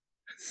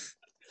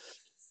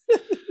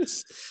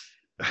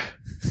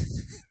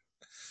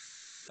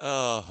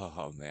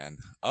 Oh man.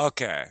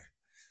 Okay.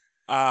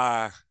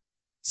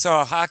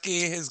 So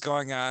hockey is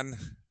going on.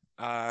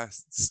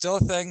 Still a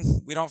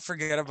thing. We don't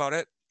forget about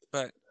it,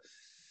 but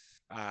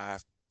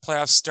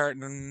playoffs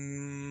starting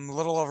in a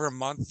little over a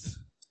month.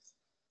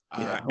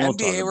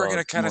 NBA, we're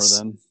gonna kind of.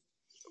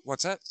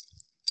 What's that?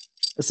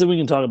 I said we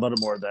can talk about it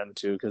more then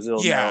too, because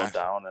it'll narrow it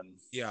down and.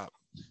 Yeah.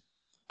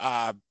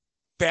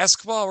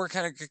 Basketball, we're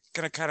gonna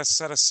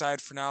set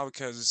aside for now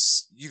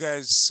because you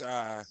guys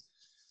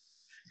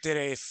did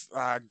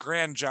a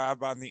grand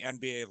job on the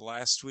NBA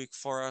last week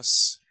for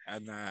us,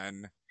 and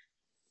then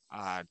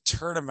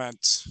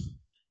tournament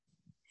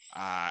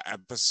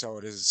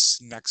episode is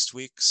next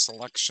week.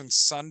 Selection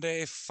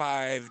Sunday,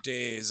 5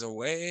 days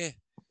away.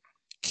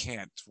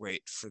 Can't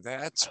wait for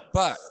that.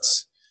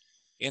 But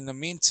in the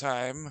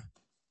meantime,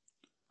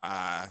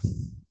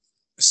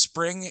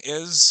 spring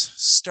is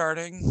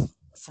starting.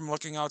 From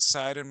looking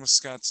outside in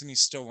Wisconsin, you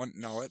still wouldn't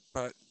know it,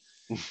 but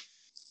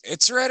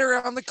it's right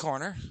around the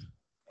corner.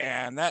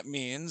 And that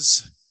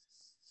means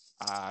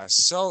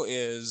so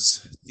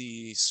is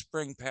the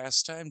spring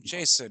pastime.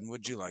 Jason,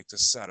 would you like to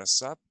set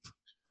us up?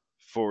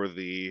 For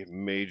the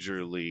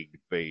Major League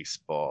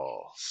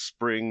Baseball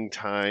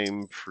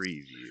springtime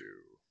preview.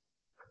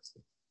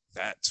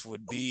 That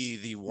would be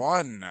the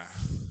one.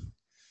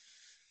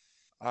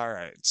 All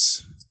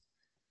right.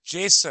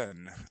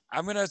 Jason,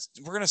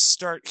 we're gonna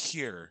start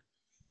here.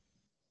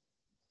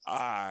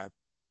 Uh,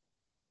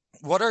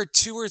 what are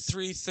 2 or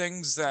 3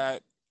 things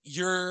that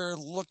you're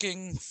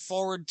looking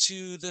forward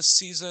to this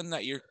season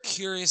that you're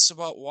curious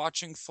about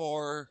watching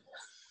for?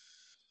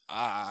 Uh,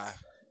 I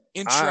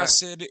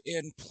interested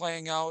in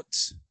playing out?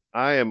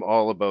 I am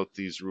all about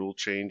these rule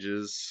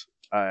changes.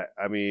 I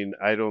mean,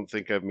 I don't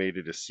think I've made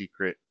it a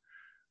secret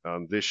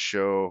on this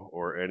show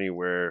or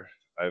anywhere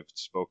I've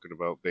spoken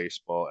about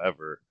baseball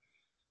ever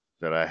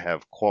that I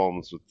have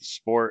qualms with the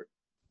sport.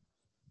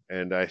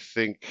 And I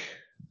think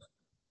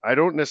I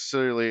don't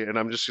necessarily, and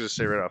I'm just going to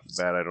say right off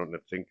the bat, I don't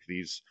think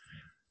these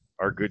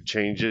are good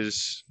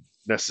changes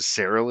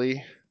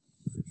necessarily.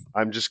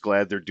 I'm just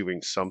glad they're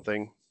doing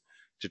something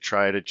to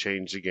try to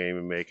change the game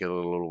and make it a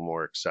little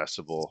more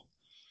accessible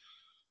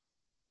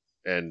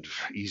and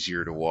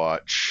easier to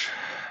watch.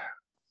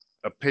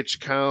 A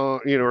pitch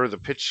count, or the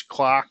pitch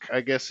clock,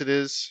 I guess it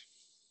is.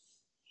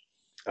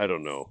 I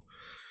don't know.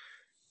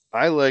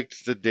 I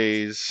liked the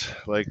days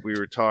like we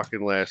were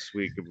talking last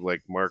week of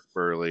like Mark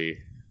Burley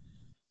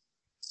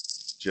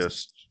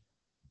just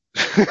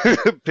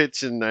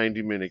pitching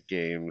 90-minute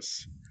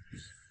games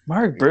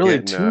Mark and Burley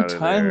getting two out of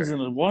times there.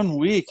 in 1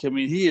 week. I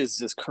mean, he is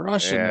just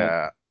crushing it.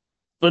 Yeah.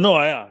 But no,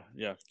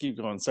 yeah, keep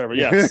going. Sorry, but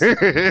yes,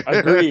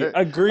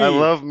 agree. I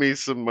love me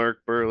some Mark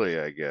Burley,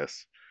 I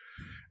guess.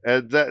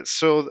 And that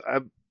so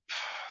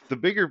the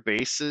bigger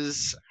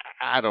bases,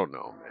 I don't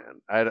know,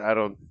 man. I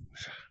don't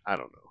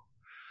know.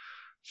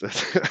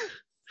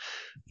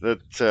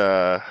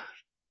 that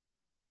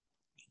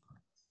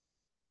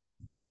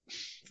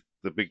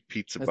the big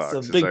pizza That's a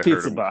boxes, big I heard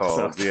pizza them box.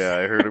 called. Yeah,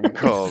 I heard them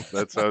called.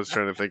 That's how I was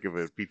trying to think of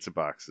it. Pizza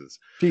boxes.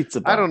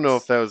 Pizza box. I don't know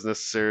if that was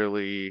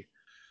necessarily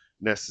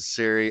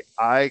necessary.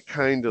 I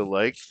kind of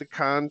like the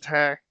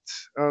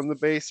contact on the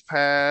base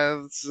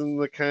paths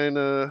and the kind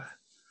of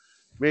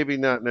maybe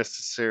not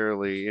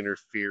necessarily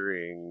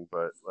interfering,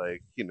 but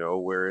like,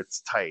 where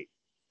it's tight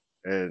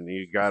and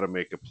you got to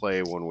make a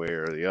play one way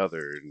or the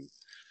other. And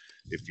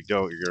if you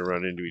don't, you're going to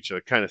run into each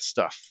other kind of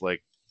stuff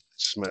like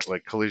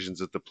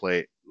collisions at the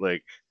plate.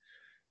 Like,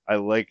 I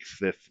like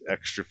the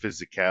extra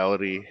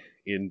physicality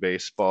in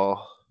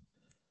baseball.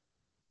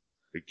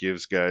 It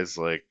gives guys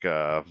like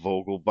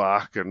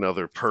Vogelbach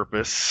another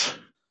purpose.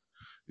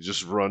 You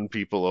just run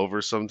people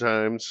over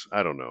sometimes.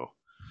 I don't know.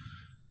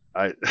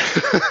 I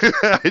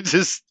I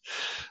just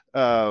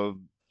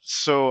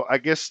so I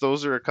guess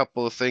those are a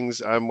couple of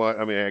things. I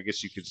mean, I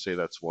guess you could say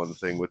that's one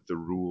thing with the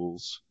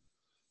rules,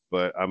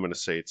 but I'm gonna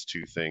say it's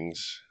 2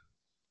 things.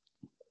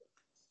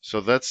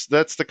 So that's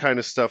the kind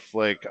of stuff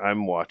like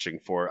I'm watching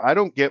for. I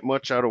don't get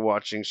much out of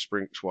watching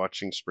spring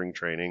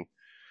training.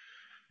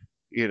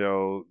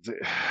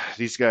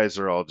 These guys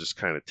are all just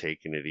kind of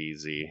taking it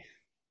easy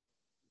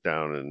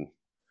down in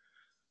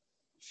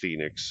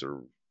Phoenix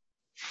or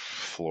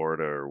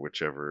Florida or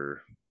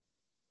whichever.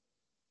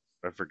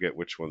 I forget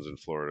which one's in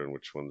Florida and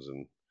which one's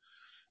in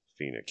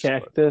Phoenix.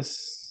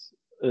 Cactus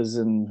is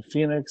in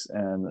Phoenix,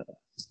 and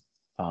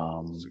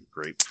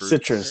grapefruit.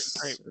 Citrus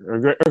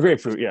or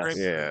grapefruit. Yes.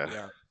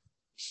 Yeah.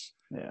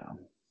 Yeah.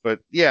 But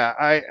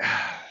yeah,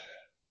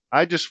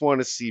 I just want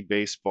to see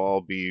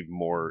baseball be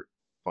more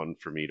fun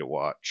for me to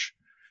watch.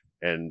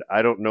 And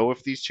I don't know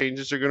if these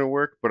changes are going to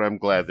work, but I'm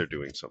glad they're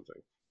doing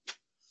something.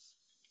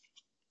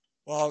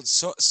 Well,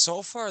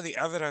 so far the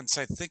evidence,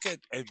 I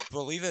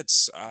believe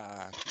it's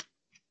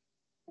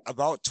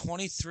about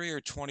 23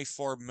 or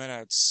 24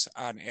 minutes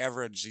on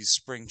average. These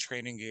spring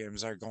training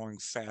games are going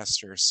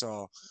faster.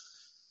 So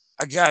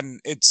again,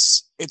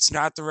 it's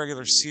not the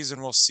regular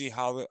season. We'll see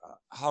how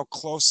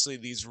closely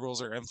these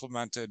rules are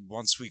implemented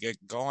once we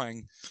get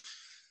going.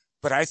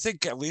 But I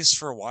think at least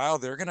for a while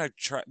they're gonna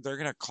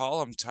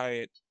call them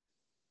tight.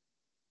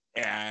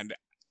 And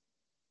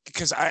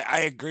because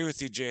I agree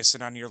with you,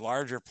 Jason, on your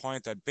larger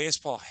point that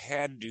baseball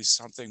had to do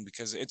something,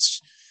 because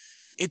it's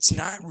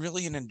not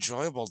really an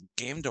enjoyable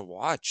game to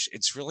watch.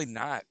 It's really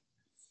not.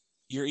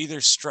 You're either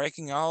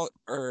striking out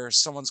or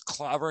someone's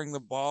clobbering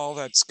the ball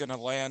that's going to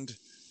land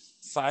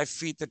 5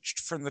 feet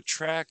from the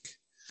track,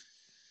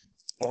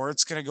 or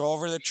it's going to go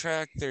over the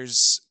track.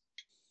 There's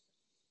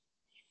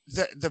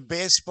the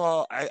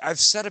baseball. I've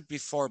said it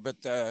before,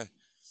 but the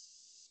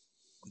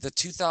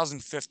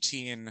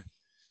 2015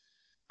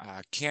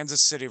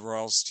 Kansas City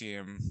Royals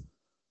team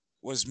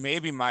was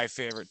maybe my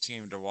favorite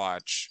team to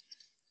watch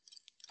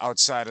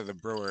outside of the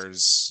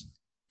Brewers,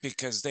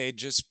 because they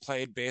just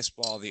played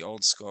baseball the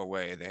old school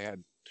way. They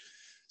had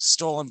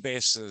stolen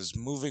bases,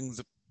 moving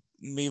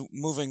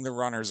the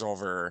runners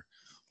over,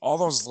 all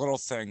those little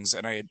things.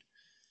 And I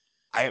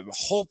am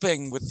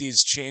hoping with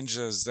these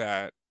changes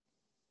that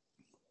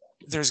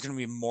there's going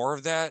to be more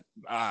of that.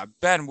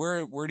 Ben,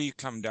 where do you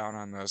come down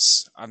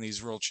on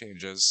these rule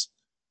changes?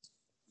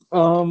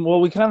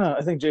 Well,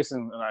 I think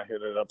Jason and I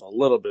hit it up a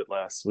little bit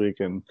last week,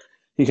 and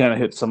he kind of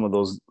hit some of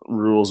those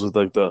rules with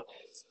like the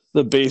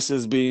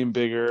bases being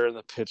bigger and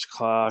the pitch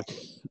clock,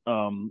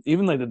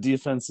 even like the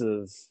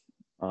defensive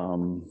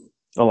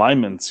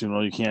alignments.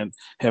 You can't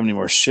have any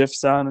more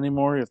shifts on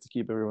anymore. You have to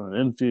keep everyone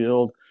in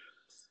infield.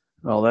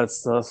 all that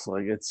stuff.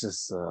 Like it's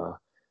just,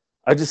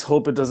 I just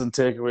hope it doesn't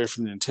take away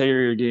from the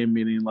integrity of the game.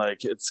 Meaning,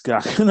 like it's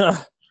not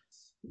gonna,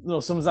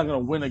 someone's not gonna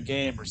win a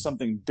game or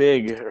something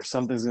big or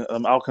something's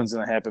outcome's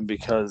gonna happen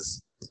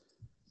because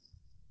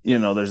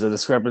there's a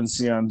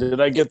discrepancy on did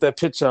I get that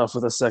pitch off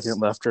with a second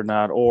left or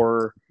not,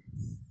 or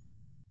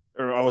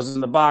I was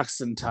in the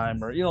box in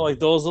time, or like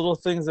those little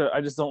things that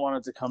I just don't want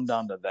it to come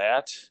down to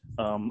that.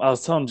 I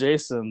was telling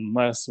Jason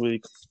last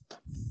week,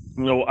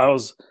 I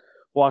was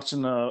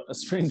watching a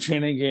spring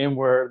training game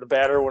where the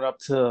batter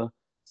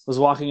was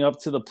walking up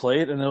to the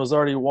plate and it was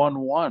already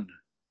 1-1.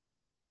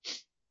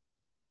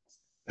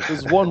 It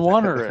was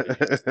 1-1 already,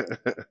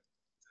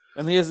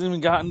 and he hasn't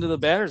even gotten to the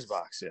batter's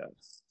box yet.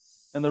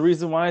 And the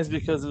reason why is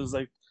because it was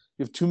like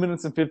you have 2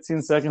 minutes and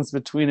 15 seconds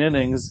between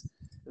innings.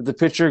 If the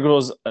pitcher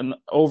goes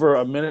over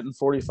a minute and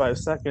 45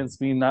 seconds,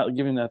 meaning not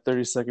giving that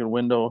 30-second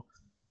window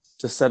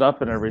to set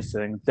up and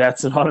everything,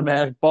 that's an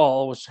automatic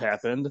ball, which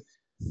happened.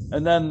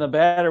 And then the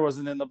batter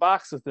wasn't in the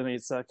box within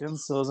 8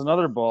 seconds, so it was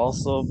another ball.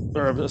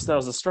 That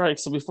was a strike.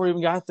 So before he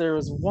even got there, it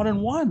was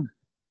 1-1,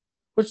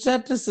 which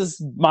that just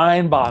is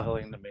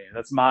mind-boggling to me.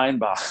 That's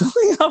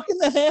mind-boggling. How can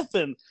that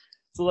happen?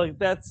 So like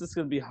that's just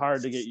going to be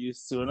hard to get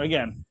used to. And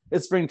again,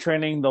 it's spring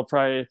training. It'll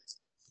probably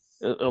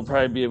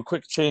be a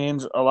quick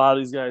change. A lot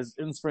of these guys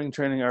in spring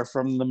training are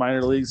from the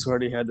minor leagues who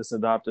already had this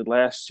adopted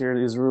last year,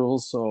 these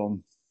rules.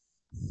 So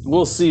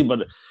we'll see.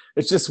 But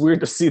it's just weird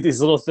to see these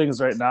little things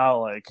right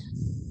now. Like,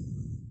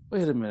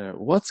 wait a minute,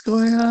 what's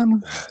going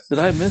on? Did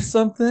I miss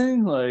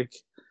something? Like,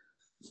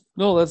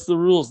 no, that's the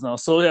rules now.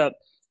 So yeah,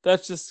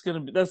 that's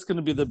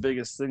gonna be the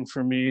biggest thing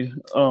for me.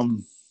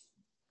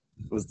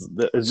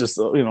 It's just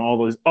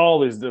all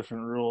these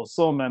different rules,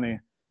 so many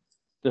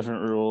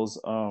different rules.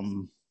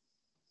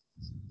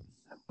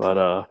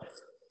 But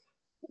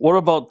what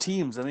about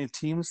teams? Any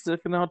teams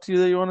sticking out to you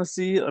that you want to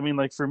see? I mean,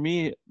 like for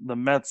me, the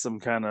Mets, I'm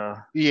kind of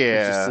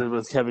interested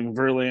with having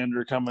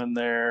Verlander come in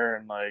there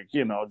and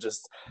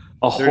just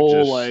They're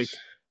whole just like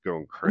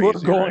going crazy. We're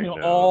going right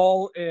now.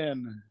 all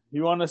in.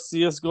 You want to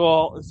see us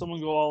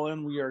someone go all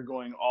in? We are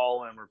going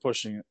all in. We're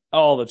pushing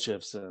all the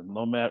chips in,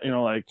 no matter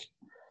like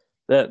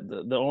that.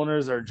 The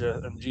owners are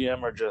just and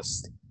GM are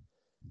just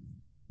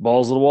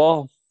balls to the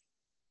wall.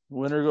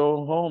 Win or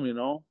go home.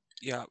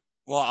 Yeah.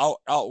 Well,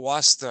 out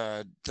west,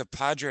 the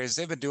Padres,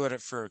 they've been doing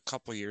it for a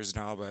couple years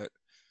now, but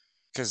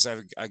because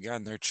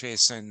again they're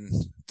chasing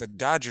the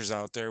Dodgers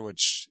out there,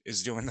 which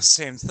is doing the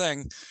same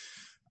thing.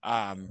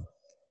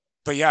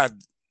 But yeah,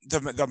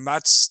 the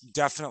Mets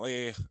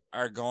definitely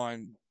are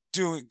gonna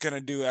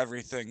do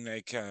everything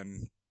they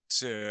can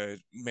to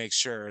make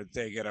sure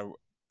they get a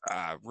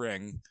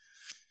ring.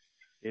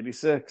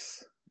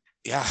 86.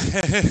 Yeah.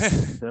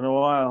 Been a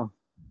while.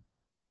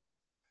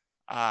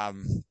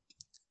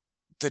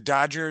 The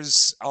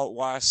Dodgers out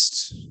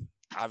west,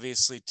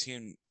 obviously,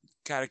 team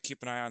got to keep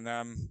an eye on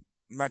them.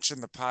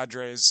 Mentioned the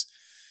Padres.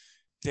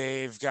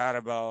 They've got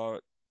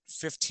about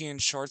 15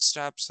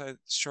 shortstops,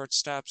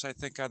 I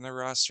think, on their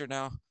roster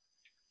now.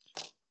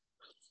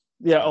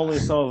 Yeah, only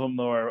some of them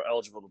though are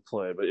eligible to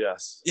play, but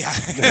yes. Yeah.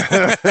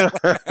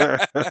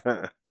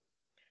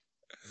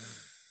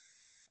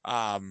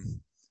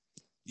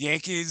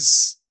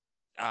 Yankees,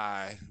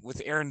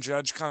 with Aaron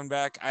Judge coming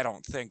back, I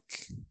don't think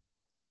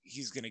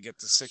he's going to get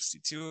to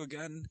 62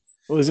 again.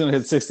 Well, he's going to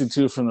hit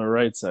 62 from the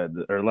right side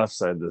or left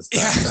side this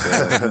time. Yeah.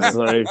 So it's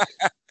like,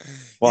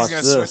 watch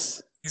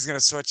this. He's going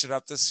to switch it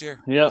up this year.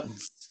 Yep.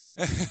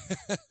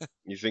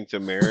 You think the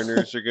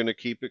Mariners are going to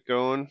keep it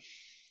going?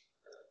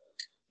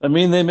 I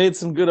mean, they made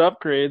some good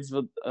upgrades,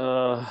 but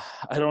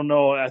I don't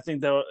know. I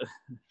think that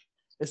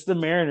it's the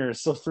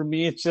Mariners. So for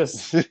me, it's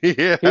just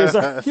here's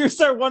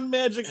our one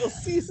magical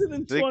season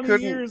in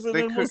 20 years, and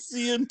then we'll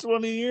see you in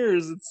 20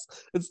 years.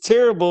 It's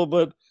terrible,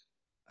 but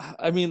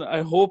I mean,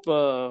 I hope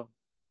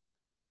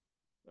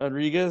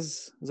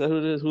Rodriguez, is that who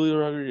it is? Julio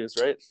Rodriguez,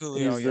 right?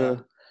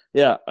 Julio,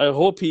 yeah. I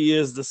hope he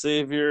is the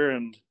savior.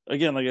 And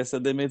again, like I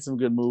said, they made some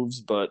good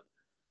moves, but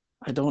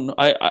I don't know.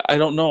 I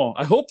don't know.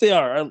 I hope they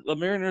are. The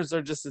Mariners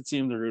are just a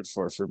team to root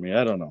for me.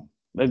 I don't know.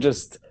 I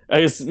guess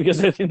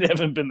because I think they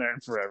haven't been there in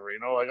forever.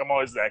 Like I'm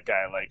always that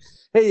guy. Like,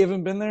 hey, you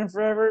haven't been there in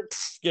forever?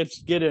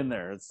 Get in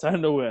there. It's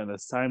time to win.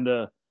 It's time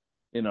to,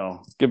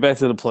 get back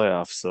to the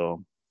playoffs.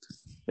 So,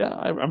 yeah,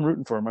 I'm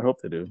rooting for them. I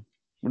hope they do.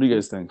 What do you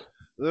guys think?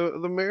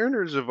 The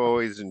Mariners have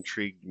always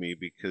intrigued me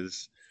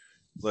because,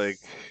 like,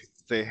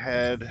 they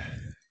had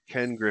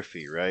Ken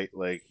Griffey, right?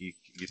 Like, you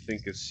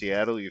think of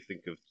Seattle,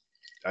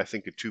 I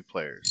think of two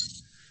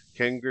players,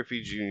 Ken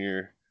Griffey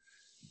Jr.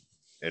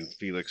 and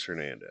Felix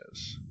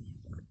Hernandez.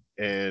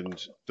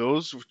 And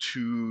those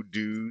two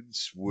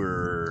dudes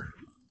were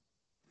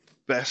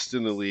best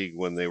in the league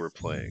when they were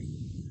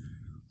playing.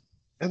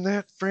 And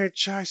that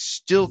franchise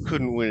still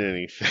couldn't win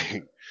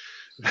anything.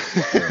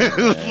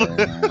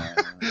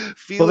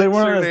 Felix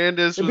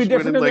Hernandez was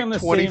winning like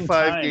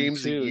 25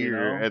 games a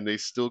year, and they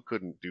still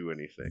couldn't do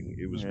anything.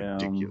 It was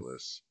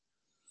ridiculous.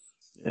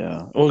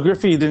 Yeah. Well,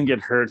 Griffey didn't get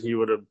hurt. He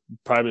would have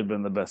probably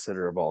been the best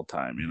hitter of all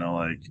time.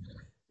 Like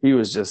He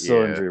was just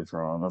so Yeah. injury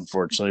prone,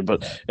 unfortunately.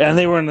 And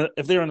they were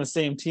if they were on the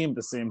same team at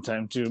the same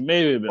time too,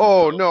 maybe.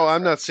 Oh no,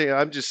 I'm not saying.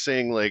 I'm just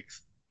saying like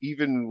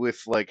even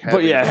with like But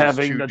having yeah, those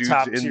having two the dudes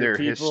top in tier their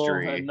people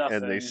history and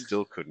and they nothing.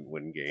 still couldn't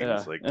win games,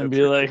 Yeah, like and that's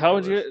be like,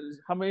 ridiculous.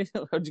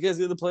 how'd you guys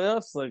get the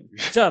playoffs? Like,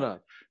 shut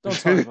up, don't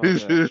talk about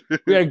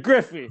that. We had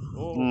Griffey.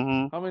 Oh,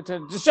 Mhm. how many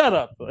times? Just shut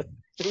up.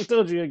 Who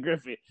told you had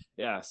Griffey?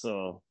 Yeah,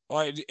 so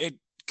Well, it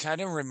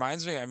kind of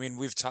reminds me. I mean,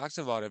 we've talked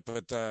about it,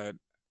 but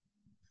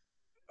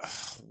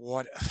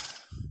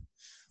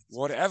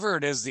whatever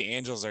it is the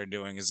Angels are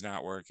doing is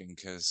not working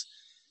because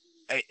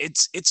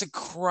it's a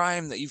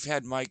crime that you've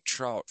had Mike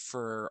Trout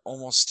for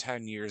almost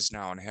 10 years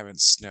now and haven't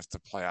sniffed the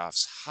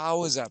playoffs.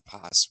 How is that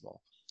possible?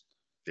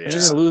 they're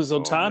going to lose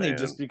Oh, Ohtani man.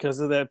 just because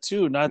of that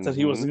too. Not that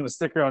he wasn't Mhm. going to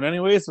stick around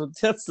anyways, but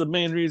that's the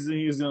main reason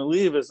he's going to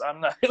leave. Is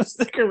I'm not going to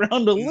stick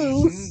around to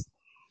lose. Mhm.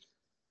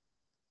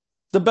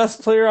 The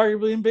best player,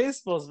 arguably in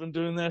baseball, has been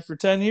doing that for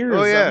 10 years.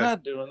 Oh, yeah. I'm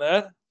not doing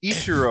that.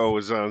 Ichiro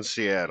was on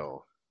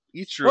Seattle.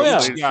 Ichiro yeah.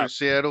 played Yeah. for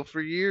Seattle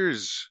for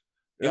years,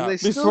 and Yeah. they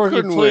still Before he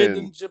couldn't played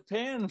win. in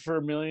Japan for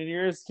a million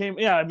years, I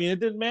mean, it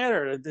didn't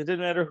matter. It didn't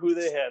matter who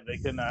they had. They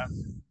could not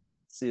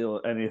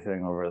seal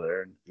anything over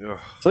there. Ugh.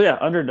 So yeah,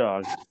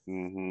 underdog.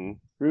 Mhm.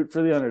 Root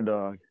for the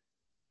underdog.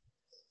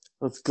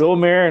 Let's go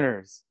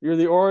Mariners. You're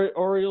the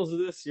Orioles of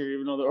this year,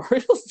 even though the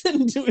Orioles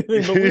didn't do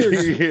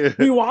anything, but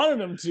we wanted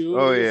them to.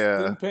 Oh, It just yeah.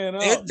 didn't pan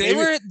out. They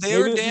were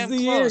this damn is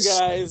the close. year,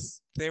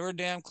 guys. They were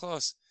damn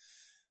close.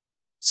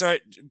 So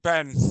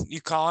Ben,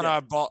 you calling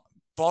a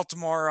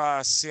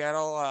Baltimore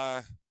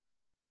Seattle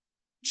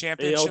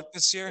championship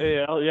this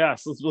year? AL,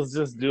 yes, let's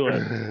just do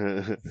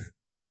it.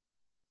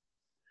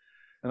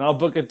 And I'll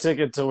book a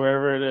ticket to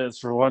wherever it is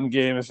for one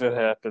game if it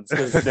happens.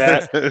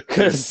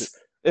 Because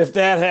if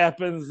that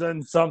happens,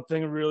 then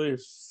something really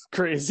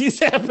crazy is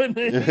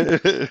happening. I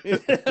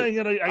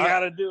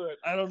gotta do it.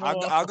 I don't know.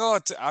 I'll go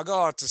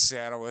out to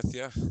Seattle with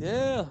you.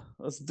 Yeah,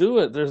 let's do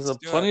it. There's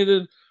plenty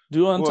to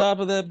do on top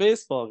of that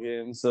baseball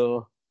game.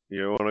 So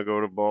you want to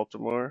go to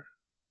Baltimore?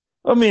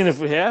 I mean, if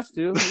we have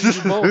to, we can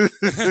do both.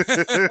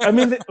 I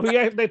mean,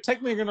 they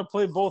technically are going to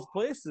play both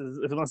places,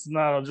 unless it's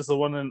not just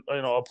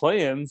a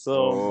play-in.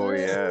 So,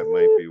 it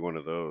might be one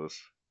of those.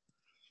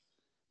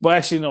 Well,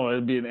 actually, no,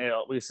 it'd be an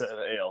AL. We said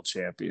an AL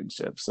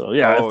championship. So,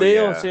 if the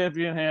AL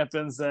champion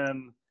happens,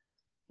 then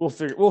we'll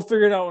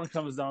figure it out when it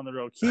comes down the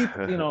road. Keep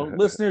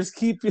listeners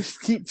keep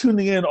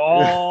tuning in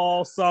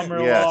all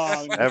summer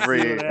long.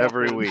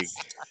 Every week,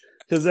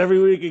 because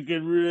every week it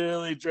could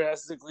really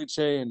drastically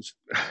change.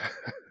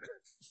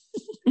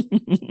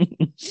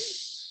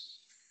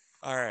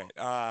 All right.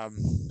 I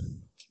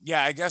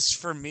guess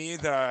for me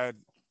the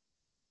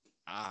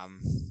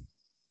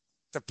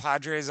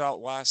Padres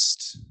out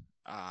west,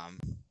 and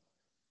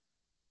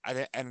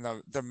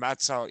the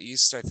Mets out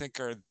east, I think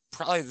are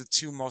probably the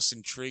two most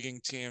intriguing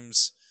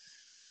teams.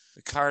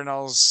 The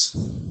Cardinals,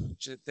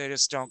 they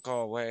just don't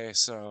go away.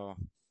 So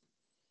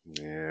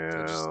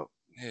yeah,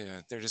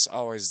 they're just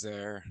always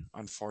there,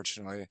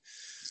 unfortunately.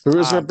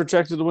 Brewers are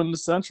projected to win the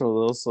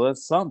Central, though, so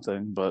that's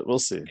something. But we'll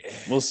see.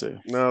 We'll see.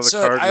 No, the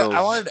Cardinals.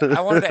 I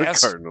wanted to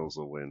ask. Cardinals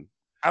will win.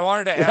 I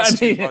wanted to ask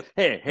you. About,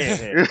 hey!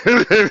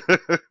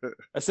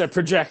 I said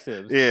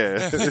projected.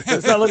 Yeah.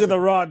 Let's not look at the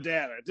raw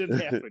data. It didn't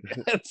happen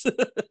yet.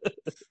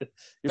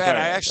 Ben,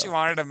 I actually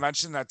wanted to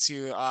mention that to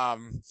you.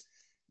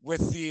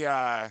 With the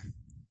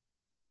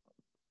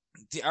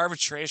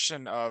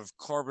arbitration of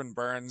Corbin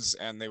Burns,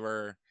 and they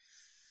were.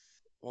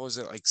 What was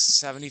it, like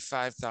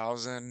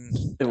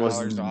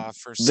 $75,000 off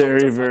or something?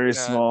 Very, very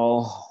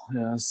small.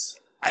 Yes.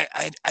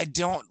 I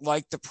don't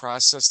like the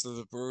process of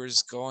the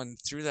Brewers going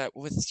through that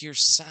with your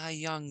Cy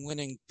Young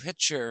winning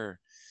pitcher.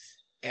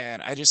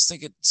 And I just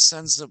think it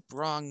sends the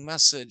wrong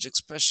message,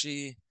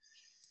 especially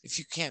if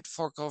you can't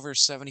fork over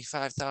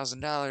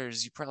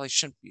 $75,000, you probably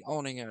shouldn't be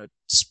owning a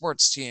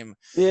sports team.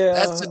 Yeah.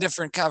 That's a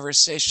different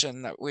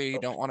conversation that we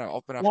don't want to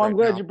open up. Well, I'm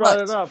glad you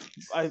brought it up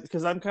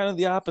because I'm kind of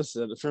the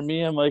opposite. For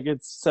me, I'm like,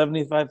 it's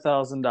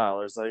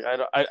 $75,000. Like,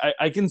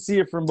 I can see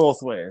it from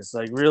both ways.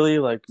 Like, really,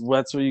 like,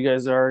 that's what you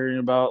guys are arguing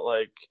about.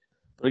 Like,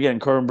 but again,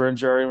 Corbin Burns,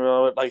 you're arguing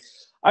about it. Like,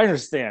 I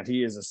understand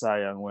he is a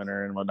Cy Young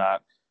winner and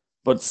whatnot,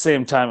 but at the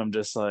same time, I'm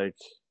just like,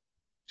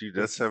 dude,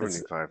 that's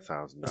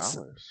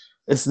 $75,000.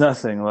 It's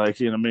nothing. Like,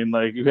 I mean,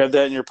 like, you have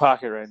that in your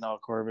pocket right now,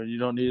 Corbin. You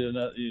don't need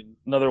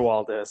another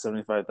wallet that has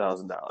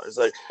 $75,000.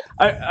 Like,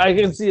 I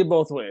can see it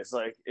both ways.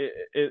 Like,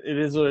 it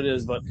is what it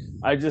is. But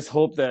I just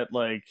hope that,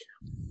 like,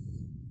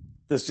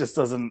 this just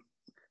doesn't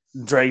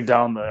drag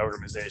down the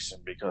organization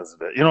because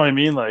of it. You know what I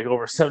mean? Like,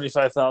 over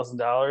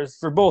 $75,000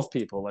 for both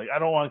people. Like, I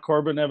don't want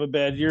Corbin to have a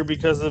bad year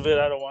because of it.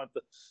 I don't want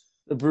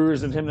the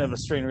Brewers and him to have a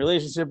strained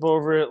relationship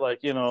over it.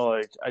 Like,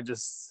 I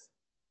just.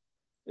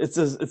 It's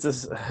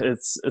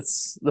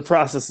the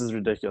process is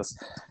ridiculous.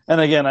 And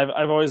again,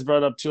 I've always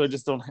brought up too. I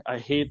just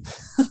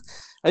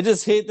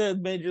hate that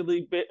Major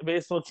League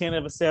Baseball can't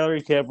have a salary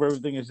cap where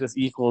everything is just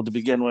equal to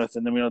begin with,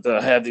 and then we don't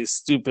have to have these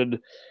stupid,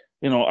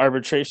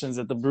 arbitrations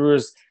that the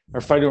Brewers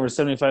are fighting over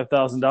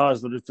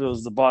 $75,000. But if it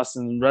was the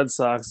Boston Red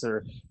Sox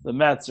or the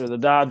Mets or the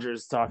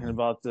Dodgers talking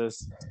about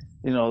this,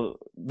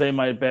 they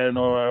might bat an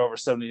over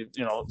 70,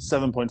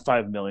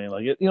 7.5 million.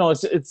 Like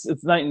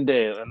it's night and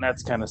day, and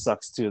that's kind of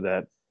sucks too.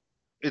 That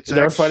It's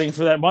they're actually fighting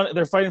for that money.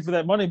 They're fighting for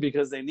that money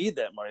because they need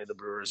that money. The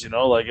Brewers,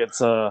 like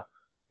it's not a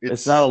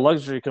it's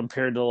luxury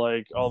compared to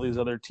like all these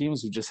other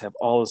teams who just have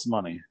all this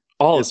money,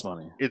 all it this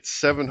money.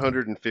 it's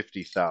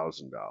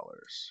 $750,000.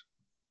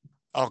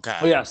 Okay.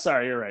 Oh yeah,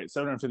 sorry, you're right.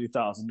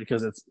 750,000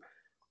 because it's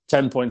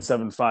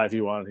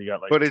 10.75. He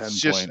got like But it's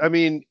 10 just, point. I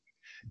mean,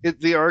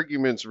 the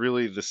argument's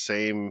really the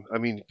same. I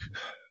mean,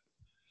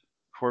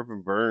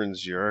 Corbin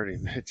Burns,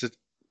 it's a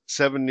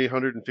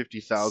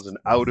 750,000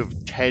 out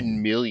of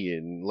 10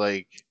 million.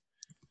 Like,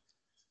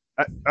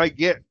 I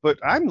get, but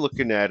I'm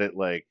looking at it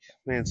like,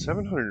 man,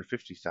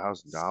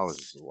 $750,000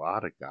 is a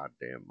lot of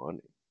goddamn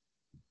money.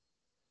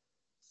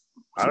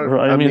 I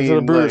I mean, for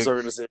the mean, Brewers like,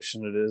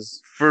 organization, it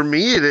is. for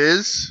me, it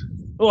is.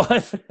 Well,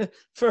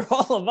 for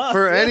all of us,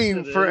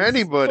 yes, it For is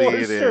anybody, for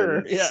it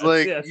sure. is. Yes,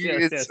 Like, yes, yes,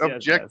 it's yes, yes, yes,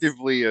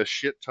 objectively a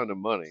shit ton of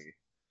money.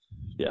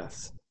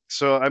 yes.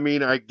 So, I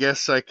mean, I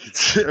guess I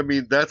could. I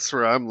mean, that's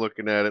where I'm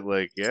looking at it.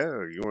 Like,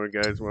 yeah,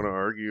 guys want to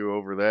argue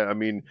over that? I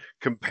mean,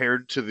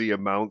 compared to the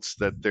amounts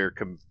that they're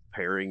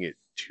comparing it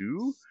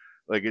to,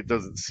 like, it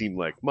doesn't seem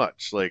like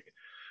much. Like,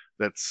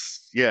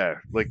 that's, yeah,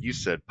 like you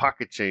said,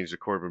 pocket change to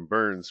Corbin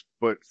Burns.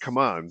 But come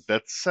on,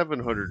 that's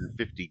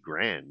 750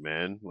 grand,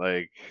 man.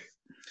 Like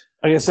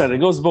I said, it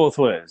goes both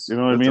ways. You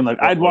know what I That's a mean?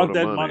 Like I'd buttload want of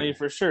that money. money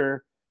for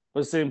sure, but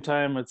at the same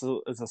time, it's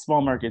a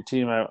small market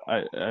team.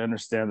 I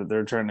understand that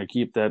they're trying to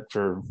keep that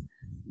for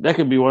that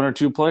could be one or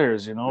two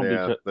players. Yeah,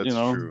 Because that's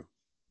true.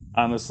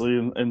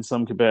 honestly, in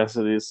some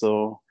capacities.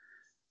 So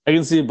I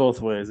can see it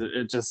both ways.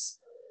 It just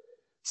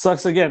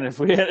sucks again. If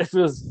it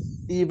was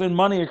even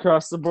money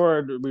across the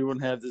board, we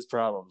wouldn't have these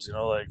problems.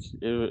 Like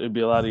it'd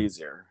be a lot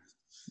easier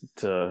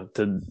to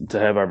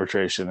have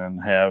arbitration and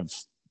have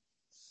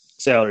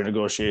salary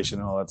negotiation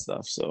and all that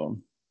stuff. So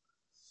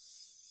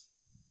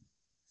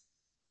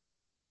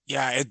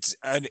Yeah,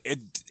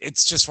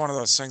 it's just one of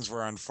those things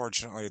where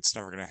unfortunately it's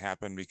never going to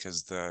happen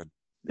because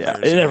yeah,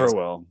 it never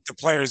will. the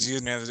players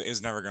union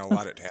is never going to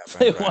let it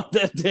They happen. want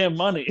that damn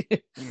money.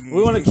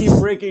 We want to keep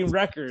breaking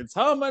records.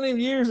 How many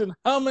years and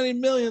how many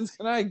millions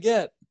can I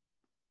get?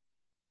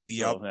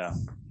 Yep. So, yeah,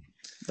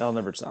 that'll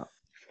never stop.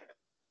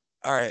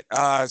 All right.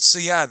 So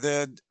yeah,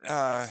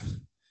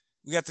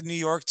 we got the New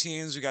York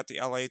teams, we got the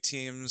LA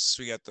teams,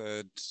 we got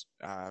the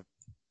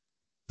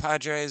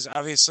Padres.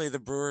 Obviously, the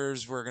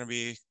Brewers we're going to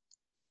be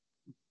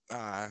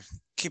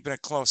keeping a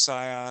close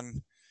eye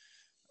on.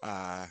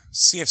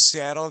 See if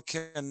Seattle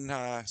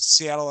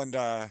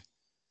and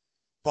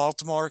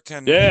Baltimore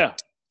can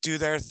do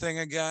their thing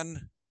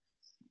again.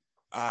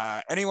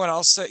 Anyone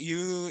else that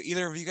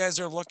either of you guys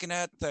are looking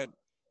at that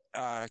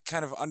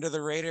kind of under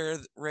the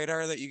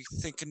radar that you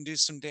think can do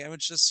some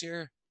damage this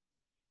year?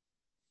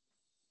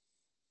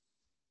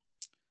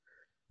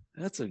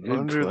 That's a good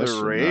Under question.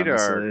 the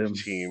radar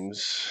honestly.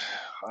 teams,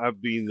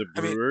 being the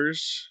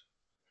Brewers.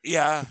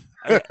 Yeah.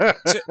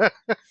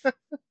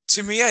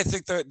 To me, I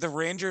think the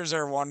Rangers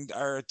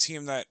are a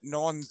team that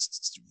no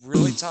one's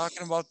really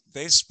talking about.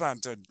 They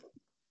spent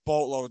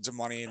boatloads of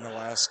money in the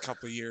last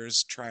couple of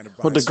years trying to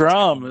buy. But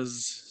DeGrom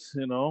is,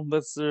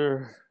 that's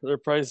their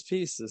prize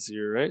piece this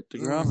year, right?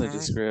 DeGrom they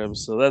just grabbed,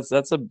 so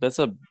that's a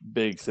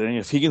big thing.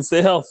 If he can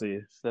stay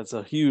healthy, that's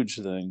a huge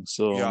thing.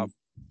 So, yeah.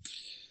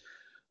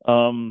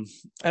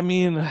 I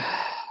mean,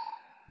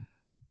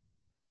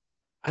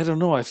 I don't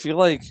know. I feel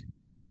like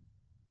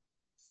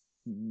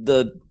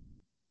the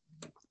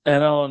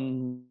NL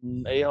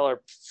and AL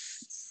are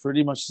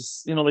pretty much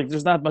just, like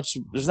there's not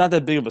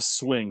that big of a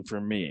swing for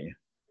me,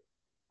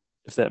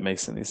 if that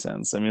makes any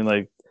sense. I mean,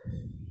 like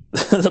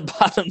the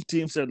bottom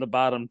teams are the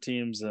bottom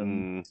teams,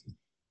 and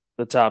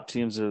the top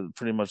teams are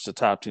pretty much the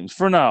top teams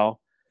for now.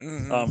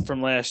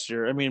 From last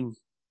year, I mean,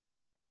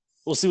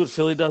 we'll see what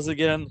Philly does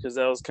again because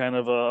that was kind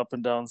of a up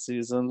and down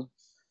season.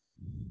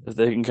 If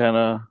they can kind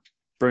of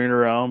bring it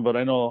around, but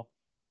I know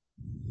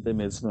they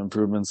made some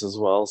improvements as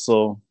well.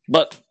 So,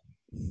 but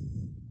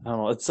I don't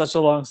know. It's such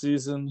a long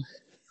season.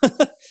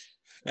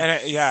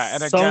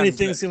 And so many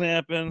things can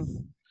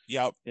happen.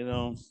 Yep.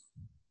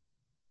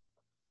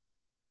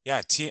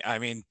 Yeah.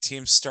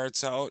 Team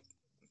starts out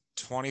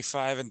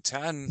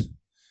 25-10.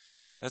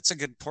 That's a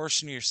good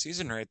portion of your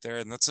season right there,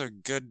 and that's a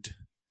good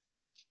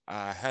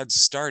head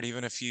start,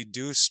 even if you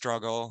do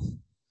struggle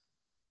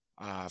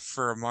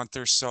for a month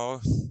or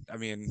so. I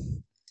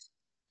mean,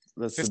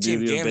 that's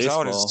 15 games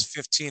out is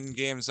 15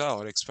 games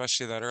out,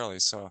 especially that early.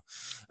 So,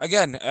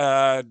 again,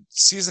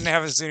 season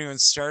hasn't even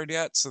started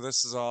yet, so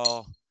this is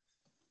all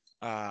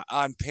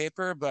on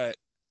paper. But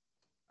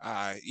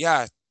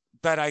yeah,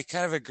 Ben, I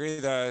kind of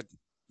agree that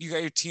you got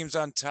your teams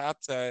on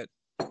top that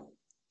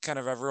kind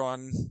of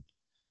everyone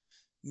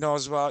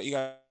knows about. You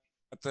got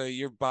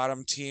your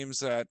bottom teams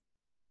that,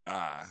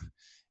 and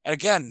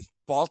again,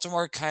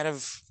 Baltimore kind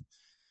of,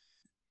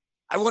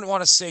 I wouldn't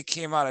want to say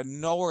came out of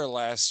nowhere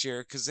last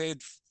year because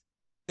they've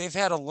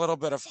had a little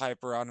bit of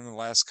hype around them in the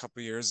last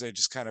couple of years. They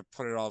just kind of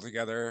put it all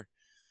together,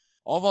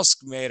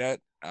 almost made it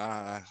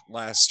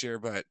last year,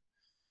 but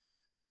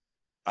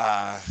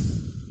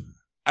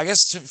I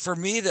guess for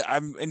me,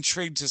 I'm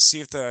intrigued to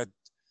see if the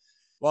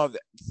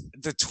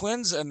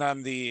Twins and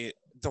then the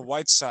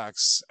White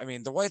Sox. I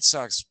mean, the White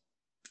Sox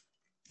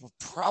were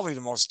probably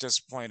the most I was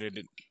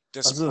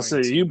gonna disappointing say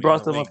you team in the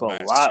brought them league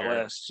up a lot year.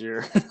 last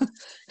year,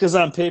 because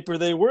on paper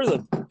they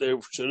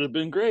should have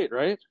been great,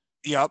 right?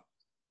 Yep.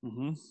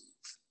 Mm-hmm.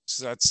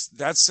 So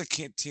that's the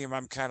team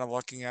I'm kind of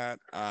looking at.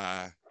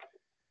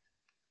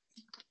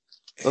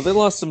 But they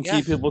lost some Yeah.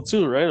 key people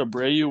too, right?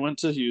 Abreu went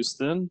to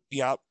Houston,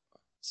 Yep.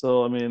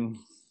 so I mean,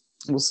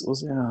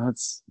 yeah,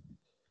 it's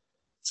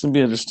gonna be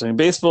interesting.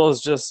 Baseball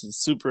is just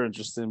super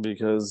interesting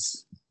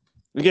because,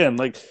 again,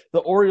 like the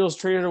Orioles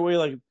traded away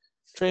like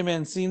Trey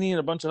Mancini and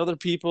a bunch of other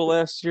people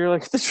last year,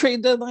 like the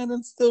trade deadline,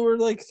 and still were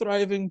like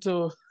thriving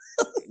to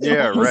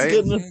Yeah, almost right.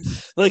 getting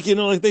like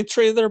like they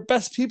traded their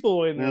best people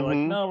away, and they're like,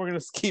 Mhm. no, we're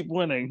gonna keep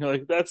winning.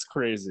 Like that's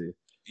crazy.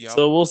 Yep.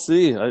 So we'll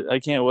see. I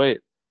can't wait.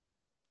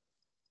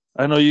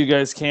 I know you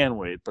guys can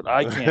wait, but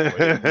I can't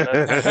wait.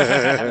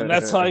 And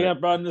that's how I got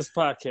brought in this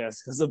podcast,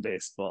 because of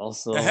baseball.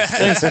 So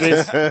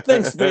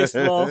thanks,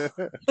 baseball.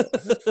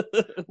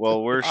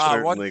 Well, we're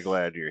Uh, one- certainly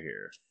glad you're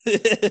here.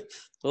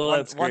 Well,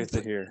 that's great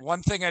to hear.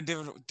 One thing I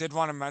did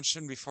want to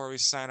mention before we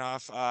sign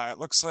off, it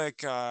looks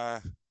like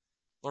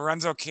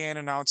Lorenzo Cain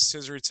announced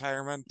his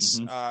retirement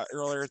Mhm.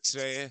 earlier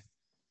today.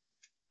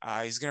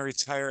 He's going to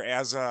retire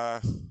as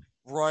a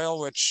Royal,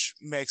 which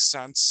makes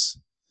sense.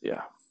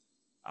 Yeah.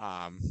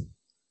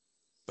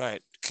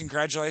 But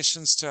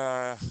congratulations to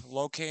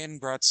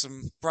Locaine.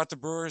 Brought the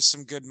Brewers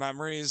some good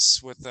memories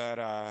with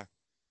that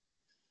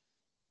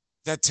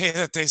day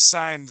that they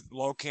signed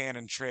Locaine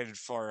and traded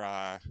for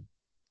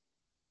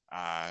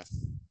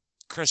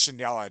Christian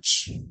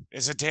Yelich.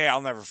 Is a day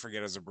I'll never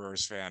forget as a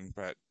Brewers fan,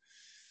 but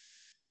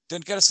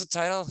didn't get us a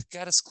title,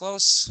 got us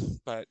close,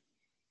 but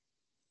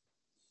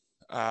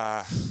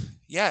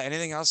yeah,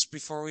 anything else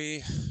before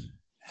we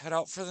head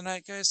out for the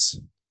night, guys?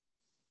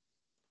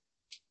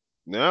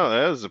 No,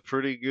 that was a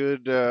pretty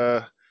good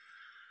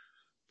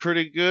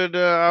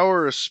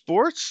hour of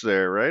sports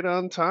there, right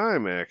on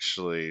time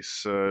actually.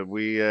 So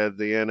we had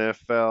the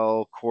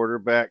NFL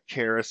quarterback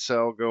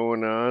carousel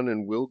going on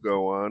and will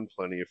go on.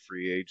 Plenty of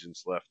free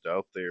agents left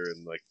out there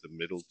in like the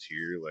middle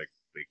tier, like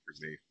Baker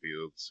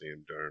Mayfield,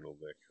 Sam Darnold,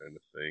 that kind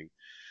of thing.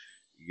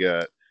 You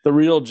got The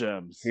real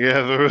gems.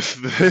 Yeah,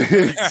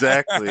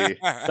 exactly.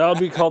 That'll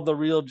be called the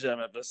real gem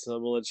episode.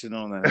 We'll let you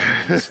know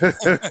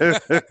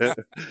that.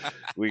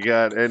 We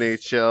got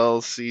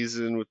NHL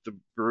season with the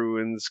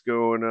Bruins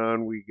going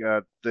on. We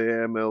got the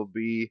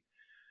MLB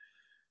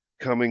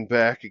coming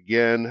back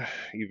again,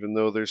 even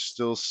though there's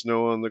still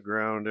snow on the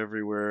ground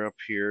everywhere up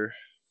here.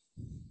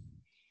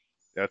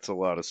 That's a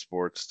lot of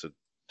sports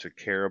to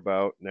care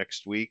about.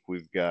 Next week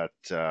we've got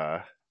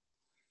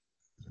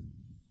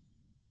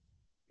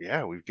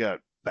we've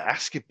got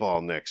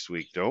basketball next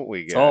week, don't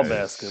we, guys? It's all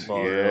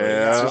basketball, yeah.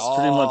 really. It's just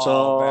pretty much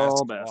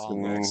all basketball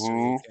next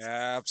Mhm. week.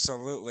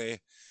 Absolutely.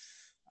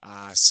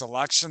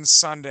 Selection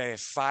Sunday,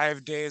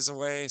 5 days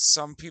away.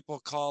 Some people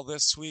call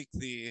this week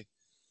the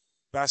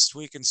best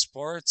week in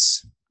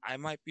sports. I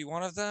might be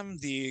one of them.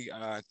 The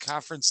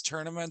conference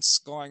tournaments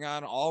going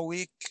on all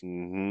week.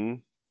 Mm-hmm.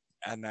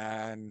 And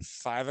then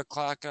 5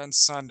 o'clock on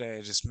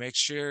Sunday. Just make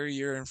sure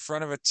you're in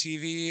front of a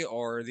TV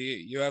or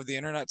you have the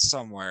internet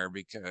somewhere,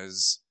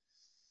 because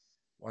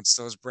once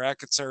those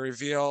brackets are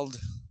revealed,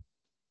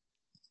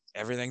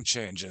 everything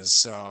changes.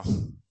 So,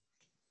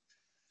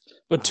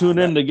 but tune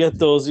in to get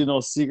those,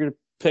 secret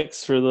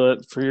picks for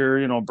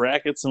your,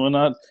 brackets and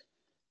whatnot,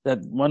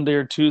 that Monday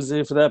or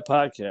Tuesday for that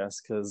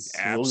podcast, because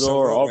we'll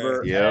go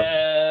over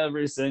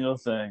every single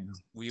thing.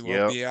 We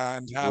will be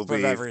on top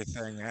of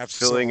everything.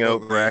 Absolutely. Filling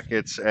out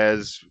brackets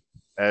as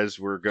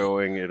we're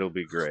going. It'll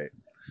be great.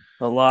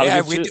 A lot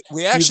of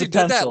we actually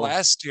did that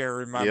last year,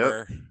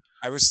 remember? Yep.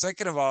 I was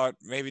thinking about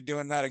maybe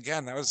doing that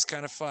again. That was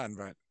kind of fun,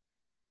 but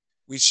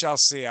we shall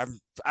see.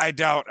 I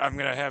doubt I'm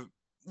going to have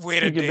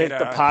weighted data. You can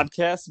make the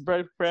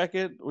podcast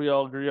bracket. We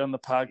all agree on the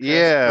podcast.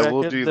 Yeah, bracket.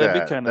 We'll do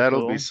That'd that. Be That'll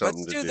cool. be something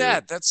Let's to do.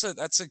 That.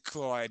 That's a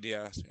cool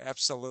idea.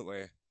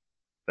 Absolutely.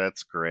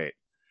 That's great.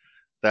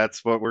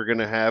 That's what we're going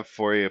to have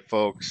for you,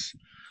 folks.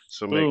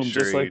 So make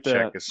sure you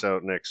check us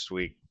out next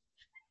week.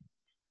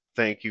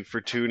 Thank you for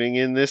tuning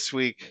in this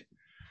week.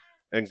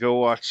 And go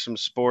watch some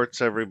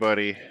sports,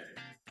 everybody.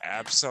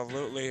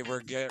 Absolutely.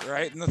 We're getting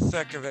right in the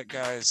thick of it,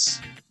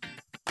 guys.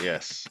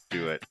 Yes,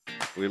 do it.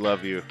 We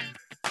love you.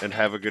 And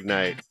have a good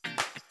night.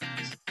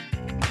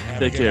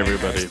 Take care,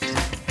 everybody.